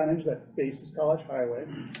facade signage that faces College Highway.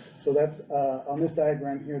 So that's on this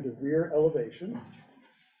diagram here, the rear elevation.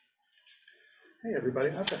 Hey, everybody,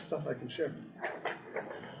 I've got stuff I can share.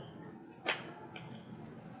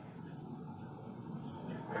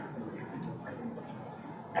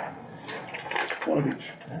 One of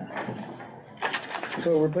each.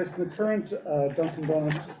 So replacing the current Dunkin'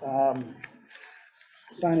 Donuts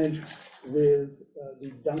signage with the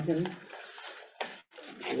Dunkin',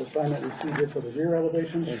 the sign that we see here for the rear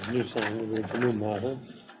elevation. That's a new sign, it's a new model.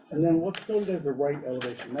 And then what's noted as the right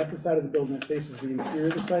elevation, that's the side of the building that faces the interior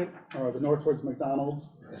of the site, or the north towards McDonald's,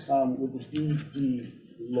 with the DD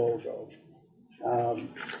logo.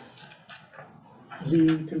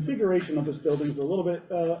 The configuration of this building is a little bit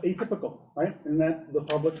atypical, right? In that the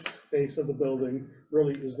public face of the building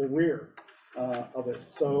really is the rear of it.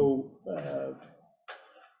 So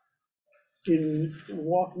in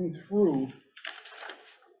walking through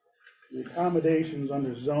the accommodations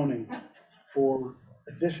under zoning for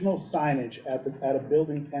additional signage at a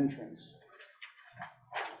building entrance,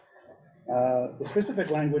 the specific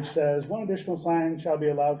language says, one additional sign shall be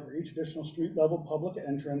allowed for each additional street level public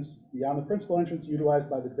entrance beyond the principal entrance utilized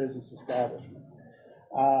by the business establishment.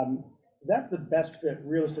 That's the best fit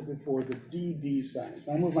realistically for the DD sign.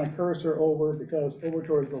 I move my cursor over because over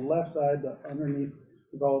towards the left side, the underneath,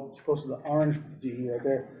 close to the orange D right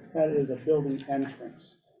there, that is a building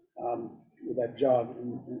entrance with that jog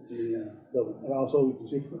in the building. And also you can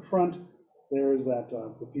see from the front, there is that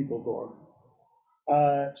the people door.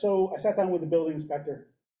 So I sat down with the building inspector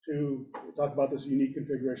to talk about this unique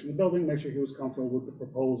configuration of the building, make sure he was comfortable with the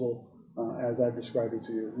proposal as I've described it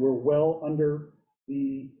to you. We're well under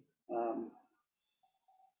the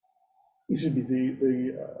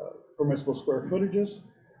permissible square footages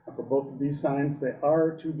for both of these signs. They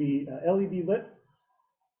are to be LED lit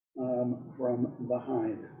from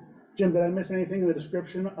behind. Jim, did I miss anything in the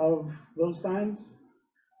description of those signs?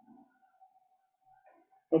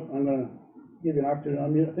 Oh, I'm gonna give you an opportunity to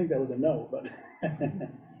unmute. I think that was a no, but.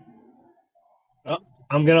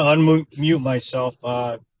 I'm gonna unmute myself.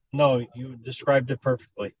 No, you described it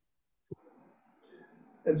perfectly.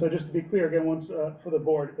 And so just to be clear, again, once for the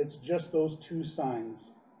board, it's just those two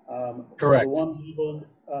signs. Correct. So the one labeled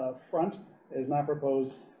front is not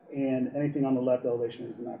proposed, and anything on the left elevation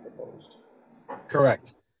is not proposed.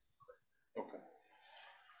 Correct.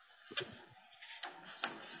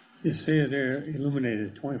 You say they're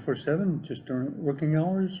illuminated 24/7, just during working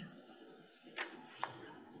hours?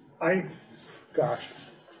 I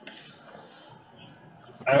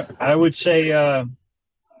would say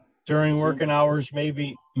during working hours,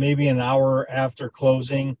 maybe an hour after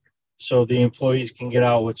closing, so the employees can get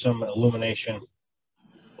out with some illumination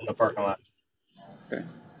in the parking lot.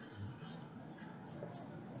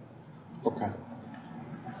 Okay.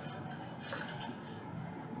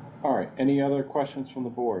 All right, any other questions from the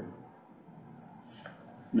board?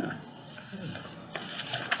 No.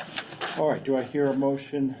 All right, do I hear a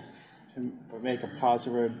motion to make a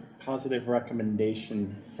positive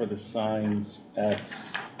recommendation for the signs at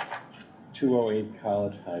 208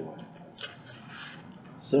 College Highway?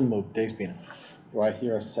 So moved. Dave Spina. Do I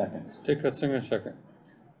hear a second? Dick Singer, second.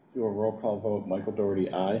 Do a roll call vote, Michael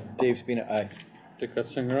Doherty, aye. Dave Spina, aye. Dick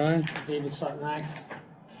Singer, aye. David Sutton, aye.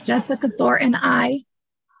 Jessica Thornton, I.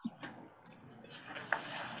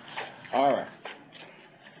 All right.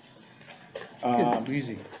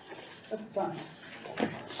 Easy. That's science.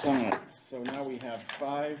 Signs, so now we have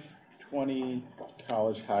 520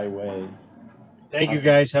 College Highway. Thank you,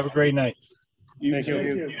 guys. Have a great night. Thank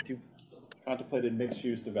you. Thank you. Contemplated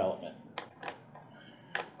mixed-use development.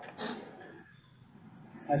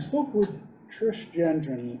 I spoke with Trish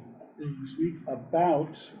Gendron this week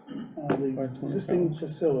about the existing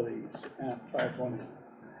facilities at 520.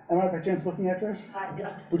 Am I by chance looking at Trish? Hi,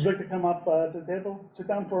 yeah. Would you like to come up to the table, sit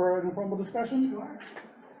down for an informal discussion?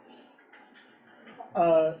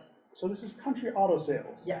 So this is Country Auto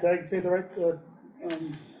Sales. Yes. Did I say the right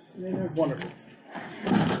name there? Wonderful.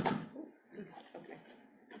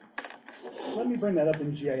 Let me bring that up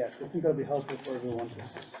in GIS. I think that'll be helpful for everyone to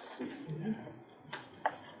see.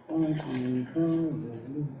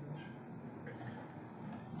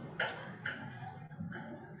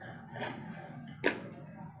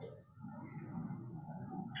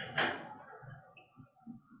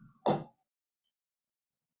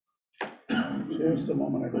 Just a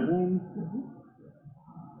moment, everyone.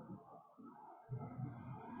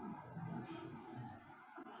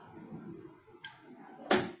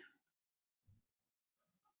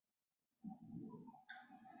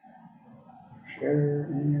 Share,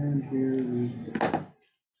 and here we go.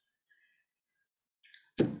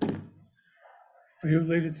 Are you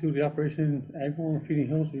related to the Operation Agawam and Feeding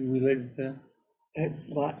Hills? Are you related to that? It's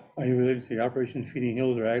what? Are you related to the Operation Feeding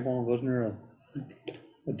Hills or Agawam? Wasn't there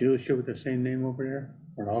a dealership with the same name over there?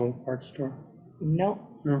 Or an auto parts store? No,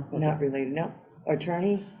 No? not related, no.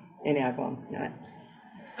 Attorney in Agawam, not.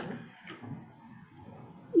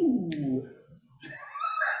 Ooh.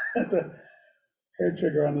 That's a hair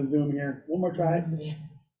trigger on the Zoom here. One more try.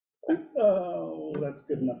 Oh, that's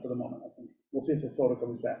good enough for the moment, I think. We'll see if the photo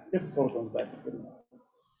comes back. If the photo comes back, it's good enough.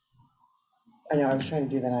 I know, I was trying to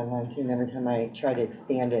do that online too, and every time I try to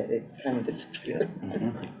expand it, it kind of disappeared.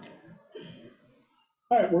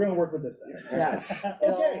 All right, we're gonna work with this then. Yeah,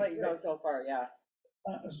 it'll Okay. let you go so far, yeah.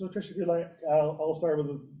 So Tricia, if you like, I'll start with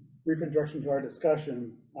a brief introduction to our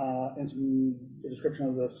discussion and some description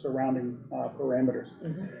of the surrounding parameters.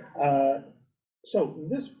 So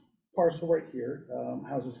this parcel right here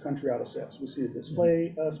houses Country Auto Sales. We see the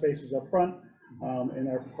display spaces up front and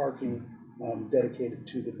their parking dedicated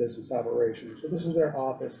to the business operation. So this is their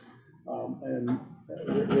office, and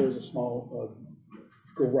there is a small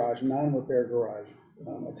garage, non-repair garage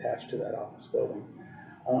attached to that office building.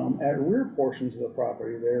 At rear portions of the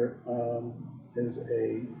property, there is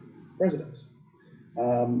a residence.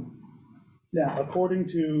 Now, according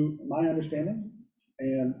to my understanding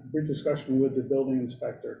and brief discussion with the building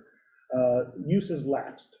inspector, use has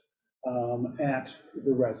lapsed at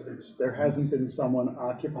the residence. There hasn't been someone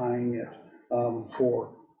occupying it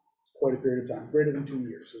for quite a period of time, greater than 2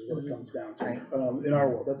 years is what it comes down to. In our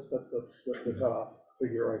world, that's the cutoff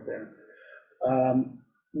figure right there.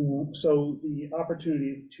 So the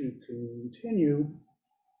opportunity to continue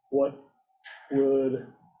what would,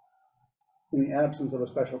 in the absence of a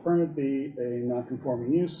special permit, be a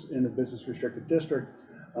non-conforming use in a business restricted district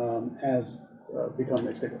has become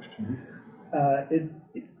extinguished.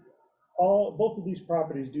 Both of these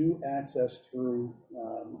properties do access through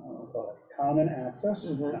common access,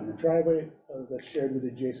 common driveway that's shared with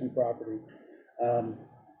adjacent property.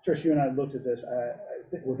 Trish, you and I looked at this.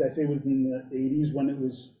 What I say was in the 80s when there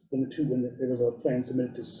was a plan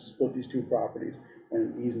submitted to split these two properties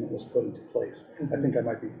and an easement was put into place. I think I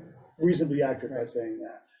might be reasonably accurate by saying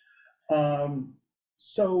that.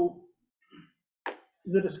 So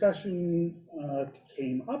the discussion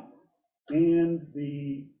came up, and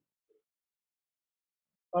the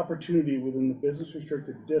opportunity within the business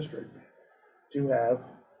restricted district to have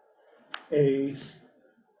a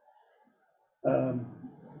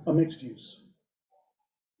mixed use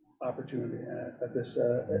opportunity at this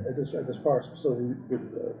parcel. So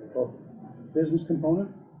with the business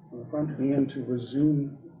component on the front and to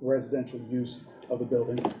resume residential use of the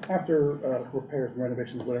building after repairs and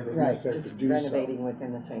renovations, whatever is Right, necessary to just do so. renovating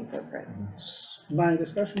within the same footprint. My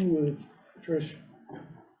discussion with Trish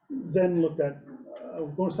then looked at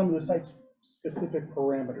what are some of the site-specific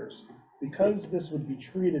parameters. Because this would be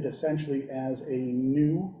treated essentially as a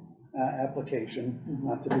new application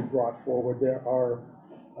to be brought forward, there are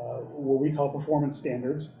what we call performance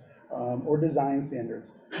standards or design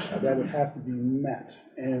standards that would have to be met.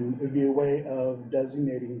 And it would be a way of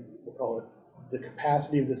designating, we'll call it, the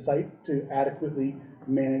capacity of the site to adequately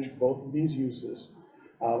manage both of these uses,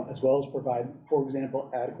 as well as provide, for example,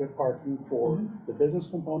 adequate parking for the business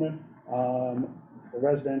component, the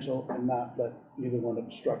residential, and not let either one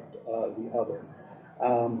obstruct the other.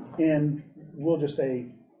 And we'll just say,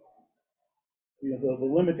 you know, the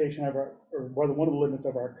limitation of our, or one of the limits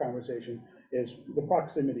of our conversation is the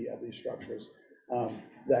proximity of these structures.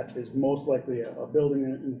 That is most likely a building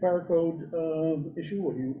and fire code issue,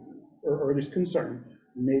 or at least concern.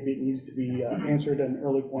 Maybe it needs to be answered at an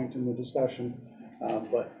early point in the discussion,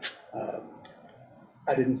 but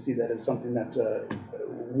I didn't see that as something that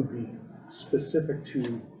would be specific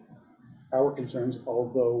to our concerns,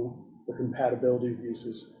 although the compatibility of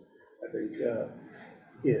uses, I think,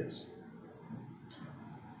 is.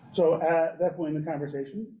 So at that point in the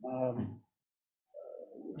conversation,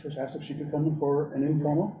 Trish asked if she could come in for an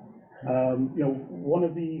informal. You know, one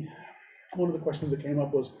of the questions that came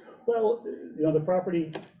up was, well, you know, the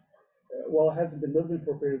property, while it hasn't been lived in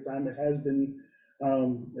for a period of time, it has been,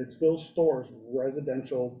 it still stores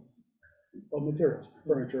residential materials,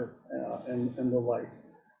 furniture, and the like.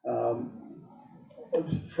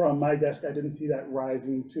 From my desk, I didn't see that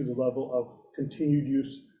rising to the level of continued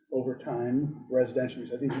use over time, residential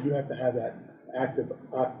use. I think you do have to have that active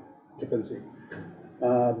occupancy.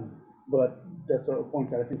 But that's a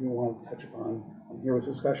point that I think we want to touch upon here with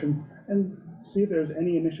discussion, and see if there's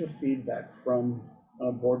any initial feedback from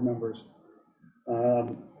board members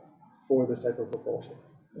for this type of proposal.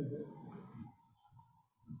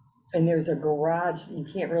 And there's a garage, you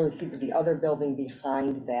can't really see, but the other building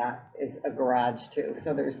behind that is a garage too.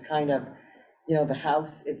 So there's kind of, you know, the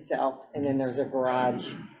house itself, and then there's a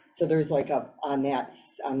garage. So there's like on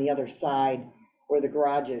the other side where the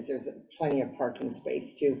garage is, there's plenty of parking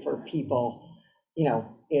space too for people. You know,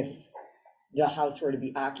 if the house were to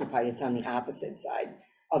be occupied, it's on the opposite side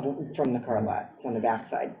from the car lot, it's on the back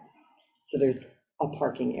side. So there's a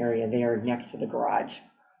parking area there next to the garage.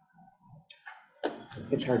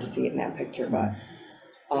 It's hard to see it in that picture, but.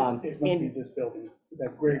 It must be this building,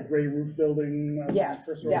 that gray roof building. Yes,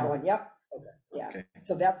 that one, yep. Okay. Yeah, Okay.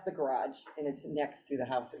 so that's the garage, and it's next to the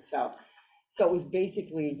house itself. So it was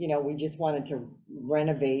basically, you know, we just wanted to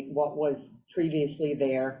renovate what was previously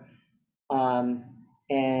there,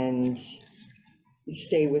 and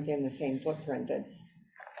stay within the same footprint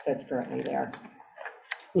that's currently there.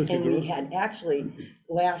 And we had actually,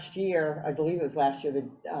 last year, I believe it was last year, that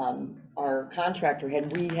our contractor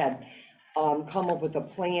we had come up with a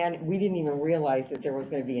plan. We didn't even realize that there was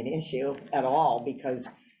gonna be an issue at all, because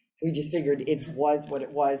we just figured it was what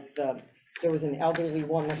it was. There was an elderly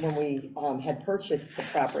woman, when we had purchased the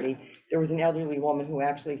property, there was an elderly woman who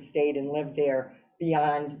actually stayed and lived there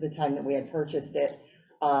beyond the time that we had purchased it.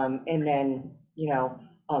 And then, you know,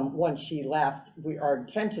 once she left, our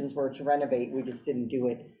intentions were to renovate. We just didn't do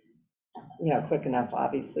it, you know, quick enough,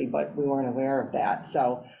 obviously, but we weren't aware of that.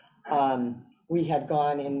 So we had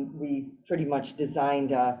gone and we pretty much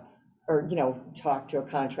designed or, you know, talked to a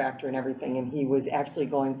contractor and everything, and he was actually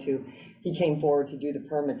he came forward to do the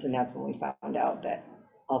permits, and that's when we found out that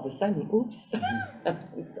all of a sudden, oops.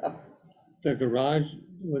 So, The garage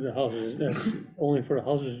with the houses, that's only for the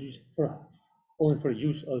houses, only for the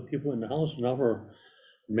use of the people in the house, not for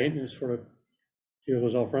maintenance for the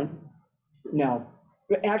vehicles out front? no,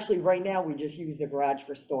 but actually, right now, we just use the garage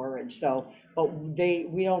for storage, so, but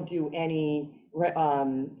we don't do any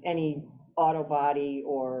auto body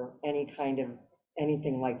or any kind of,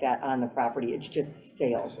 anything like that on the property. It's just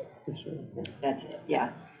sales. That's it,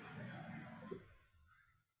 yeah.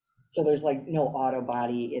 So there's like no auto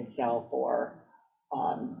body itself or,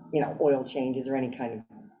 you know, oil changes or any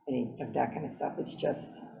of that kind of stuff. It's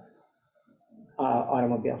just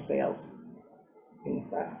automobile sales in the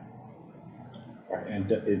front.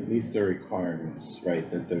 And it meets the requirements, right,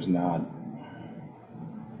 that there's not,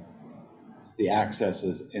 the access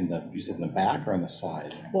is you said in the back or on the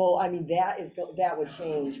side? Well, I mean, that would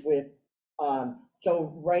change with,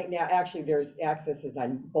 so right now, actually, there's accesses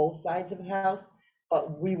on both sides of the house,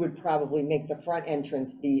 but we would probably make the front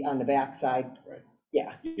entrance be on the back side. Right.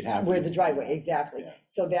 Yeah, You'd have where to- the driveway, exactly. Yeah.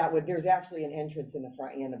 So there's actually an entrance in the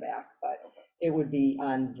front and the back, but it would be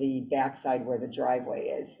on the back side where the driveway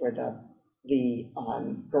is, where the the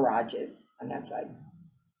garages on that side.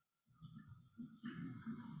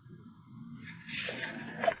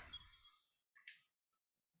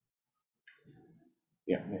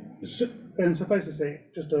 Yeah. And suffice to say,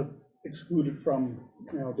 just to exclude it from,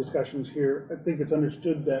 discussions here, I think it's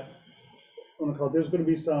understood that, there's gonna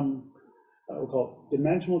be some, we'll call it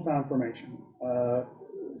dimensional confirmation.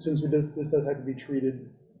 Since this does have to be treated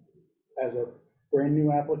as a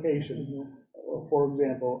brand-new application, for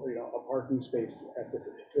example, a parking space has to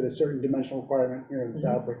fit a certain dimensional requirement here in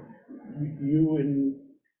Southwick. You, in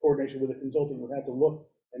coordination with a consultant, would have to look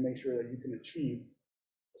and make sure that you can achieve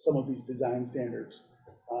some of these design standards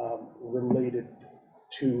related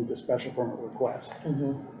to the special permit request.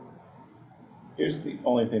 Here's the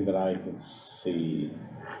only thing that I can see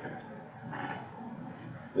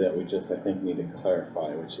that we just, I think, need to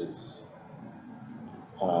clarify, which is,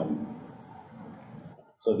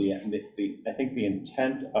 so I think the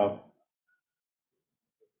intent of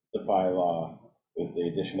the bylaw with the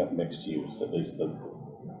addition of mixed use, at least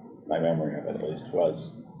my memory of it at least,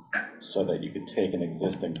 was so that you could take an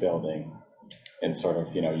existing building and sort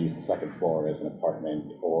of, use the second floor as an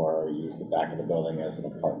apartment, or use the back of the building as an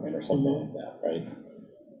apartment or something like that, right?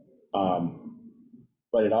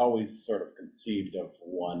 But it always sort of conceived of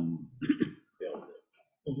one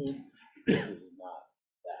building. This is not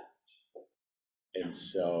that. And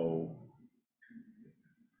so,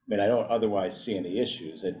 I don't otherwise see any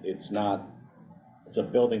issues. It's a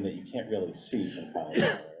building that you can't really see from College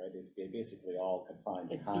Highway, right? They basically all confined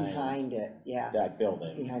behind it, yeah. that building.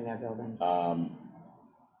 It's behind that building.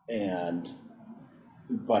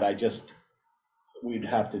 But we'd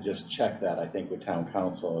have to just check that, I think, with town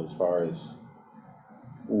council as far as,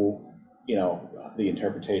 the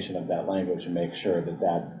interpretation of that language, and make sure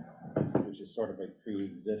that, which is sort of a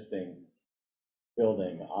pre-existing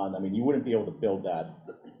building you wouldn't be able to build that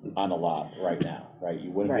on a lot right now, right?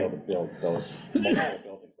 You wouldn't be able to build those multiple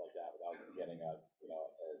buildings like that without getting as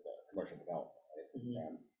a commercial development, right?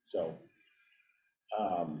 And so,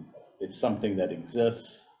 it's something that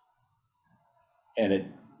exists, and it,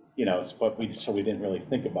 but we didn't really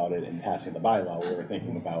think about it in passing the bylaw. We were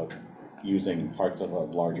thinking about using parts of a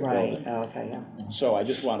larger building. Okay, yeah. So I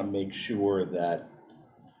just want to make sure that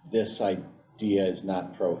this idea is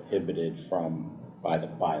not prohibited by the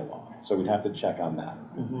bylaw. So we'd have to check on that.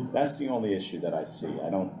 That's the only issue that I see.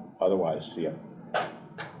 I don't otherwise see a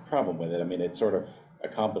problem with it. It sort of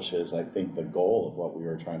accomplishes, I think, the goal of what we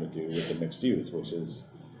were trying to do with the mixed use, which is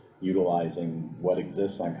utilizing what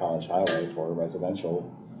exists on College Highway for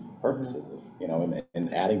residential purposes,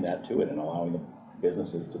 and adding that to it and allowing the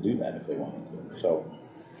businesses to do that if they wanted to. So,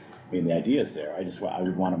 the idea is there. I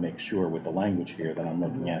would want to make sure with the language here that I'm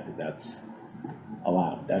looking at that that's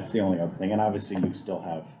allowed. That's the only other thing. And obviously you still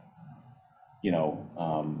have,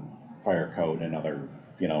 fire code and other,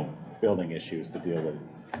 building issues to deal with,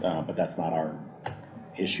 but that's not our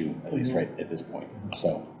issue, at least right at this point.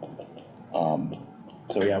 So,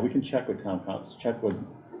 yeah, we can check with town council, check with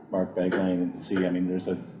Mark Beglane and see, there's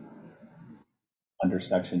under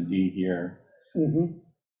section D here,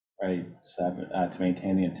 right, to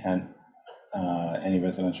maintain the intent, any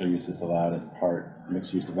residential uses allowed as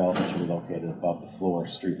mixed use development should be located above the floor,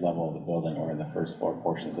 street level of the building, or in the first floor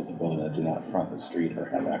portions of the building that do not front the street or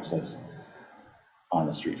have access on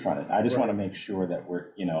the street frontage. I just want to make sure that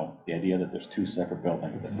we're, the idea that there's two separate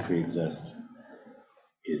buildings that pre-exist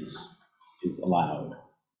is allowed.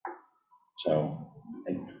 So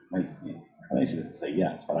my inclination is to say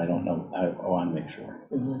yes, but I don't know. I want to make sure.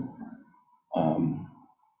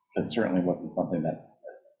 That certainly wasn't something that,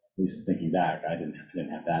 at least thinking back, I didn't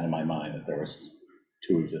have that in my mind, that there was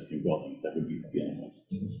two existing buildings that we'd be dealing with.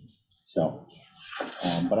 So,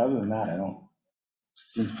 but other than that, it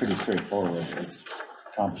seems pretty straightforward as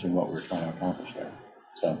accomplishing what we were trying to accomplish there.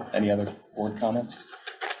 So, any other board comments?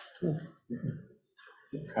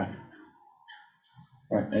 Okay.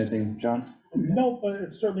 All right, anything, John? No, but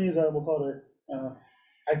it certainly is, we'll call it,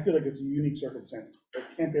 I feel like it's a unique circumstance. There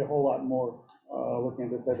can't be a whole lot more looking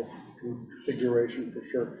at this type of configuration for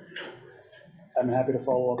sure. I'm happy to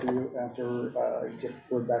follow up with you after you get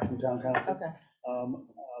word back from town council. Okay.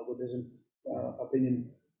 With his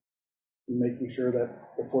opinion, making sure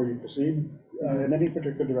that before you proceed in any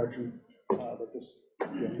particular direction, that this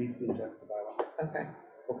meets the intent of the bylaw. Okay.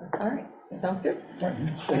 All right, sounds good. All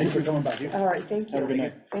right. Thank you for coming back. All right, thank you. Have a good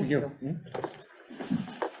night. Thank you.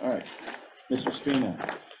 All right, Mr. Spina.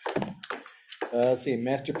 Let's see,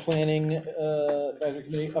 master planning advisory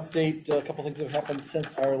committee update. A couple things have happened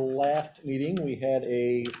since our last meeting. We had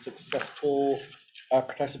a successful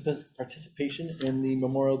participation in the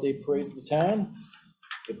Memorial Day parade of the town.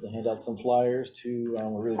 able to hand out some flyers to,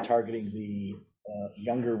 we're really targeting the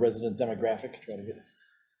younger resident demographic, try to get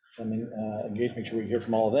them engaged, make sure we hear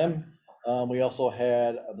from all of them. We also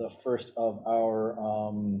had the first of our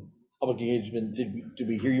public engagement, did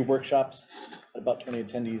we hear you workshops, about 20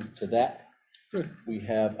 attendees to that. We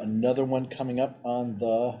have another one coming up on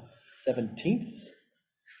the 17th.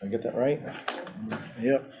 Did I get that right?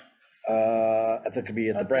 Yep. I think it could be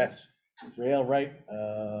at the Brass Rail, right?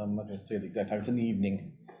 I'm not gonna say the exact time, it's in the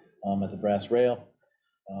evening, at the Brass Rail.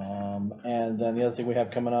 And then the other thing we have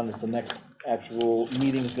coming on is the next actual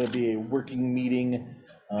meeting is gonna be a working meeting.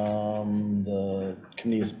 The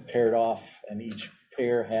committee is paired off and each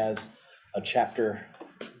pair has a chapter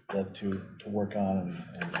that to work on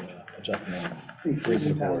and adjust them.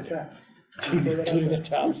 Including town staff. Including the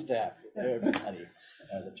town staff, everybody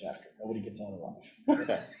has a chapter, nobody gets on the line.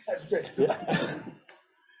 Okay. That's great. Yeah.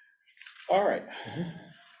 All right,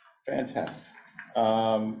 fantastic.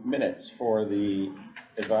 Minutes for the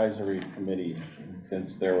advisory committee,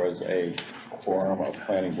 since there was a quorum of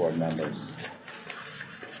planning board members.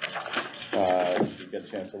 Did you get a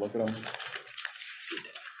chance to look at them?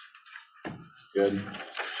 Good,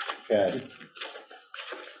 okay.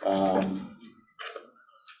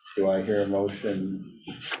 Do I hear a motion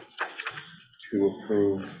to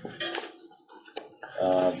approve,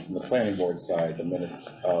 from the planning board side, the minutes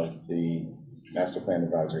of the master plan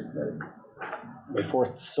advisory committee? May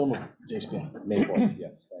 4th, so moved, Dave Spina. May 4th,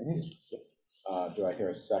 yes, thank you. Do I hear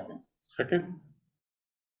a second? Second,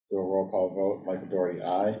 Do a roll call vote, Michael Doherty,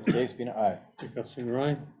 aye. Dave Spina, aye. Dick Singer,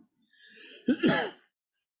 aye.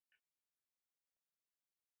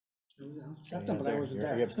 But I wasn't Are you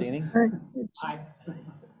there. abstaining? Aye.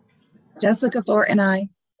 Jessica Thornton, I.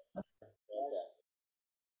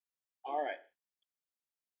 All right.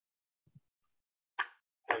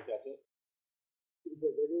 I think that's it.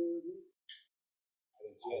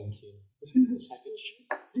 I didn't see it.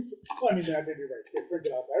 Well, I mean, I think you're right, they print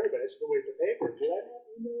it out for everybody, it's the way the paper, did I not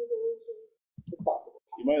email those? It's possible.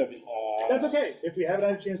 You might have, That's okay, if we haven't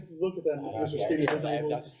had a chance to look at them, Mr. yeah, Speedy, I then have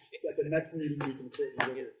we'll, not at the next meeting, we can certainly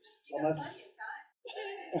look at it. Unless,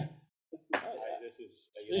 this is.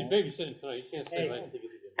 He's babysitting tonight, you can't say that.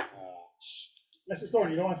 Mrs. Thorne,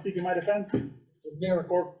 you don't want to speak in my defense? It's a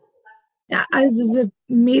miracle. Yeah, the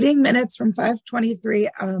meeting minutes from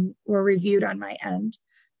 5:23 were reviewed on my end,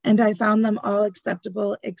 and I found them all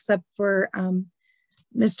acceptable except for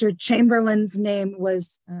Mr. Chamberlain's name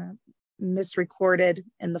was misrecorded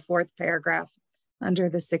in the 4th paragraph under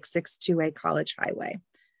the 662A College Highway.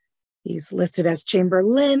 He's listed as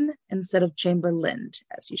Chamberlain instead of Chamberlain,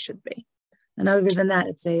 as he should be. And other than that,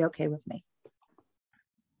 it's okay with me.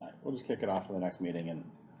 All right, we'll just kick it off for the next meeting and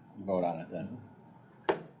vote on it then.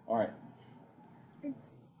 All right.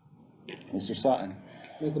 Mr. Sutton.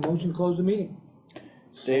 Make a motion, to close the meeting.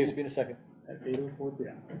 Dave Spina, second. at 8:04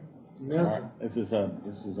 PM. It's a miracle. This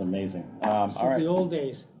is amazing. It's All like right. the old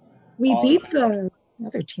days. We All beat right. the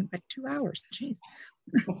other team by 2 hours, jeez.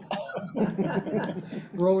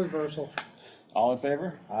 Role reversal. All in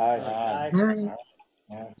favor? Aye. Aye. Bye.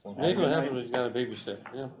 That's what happens when he's got a babysit,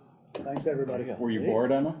 yeah. Thanks, everybody. Were you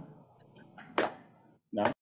bored, Emma?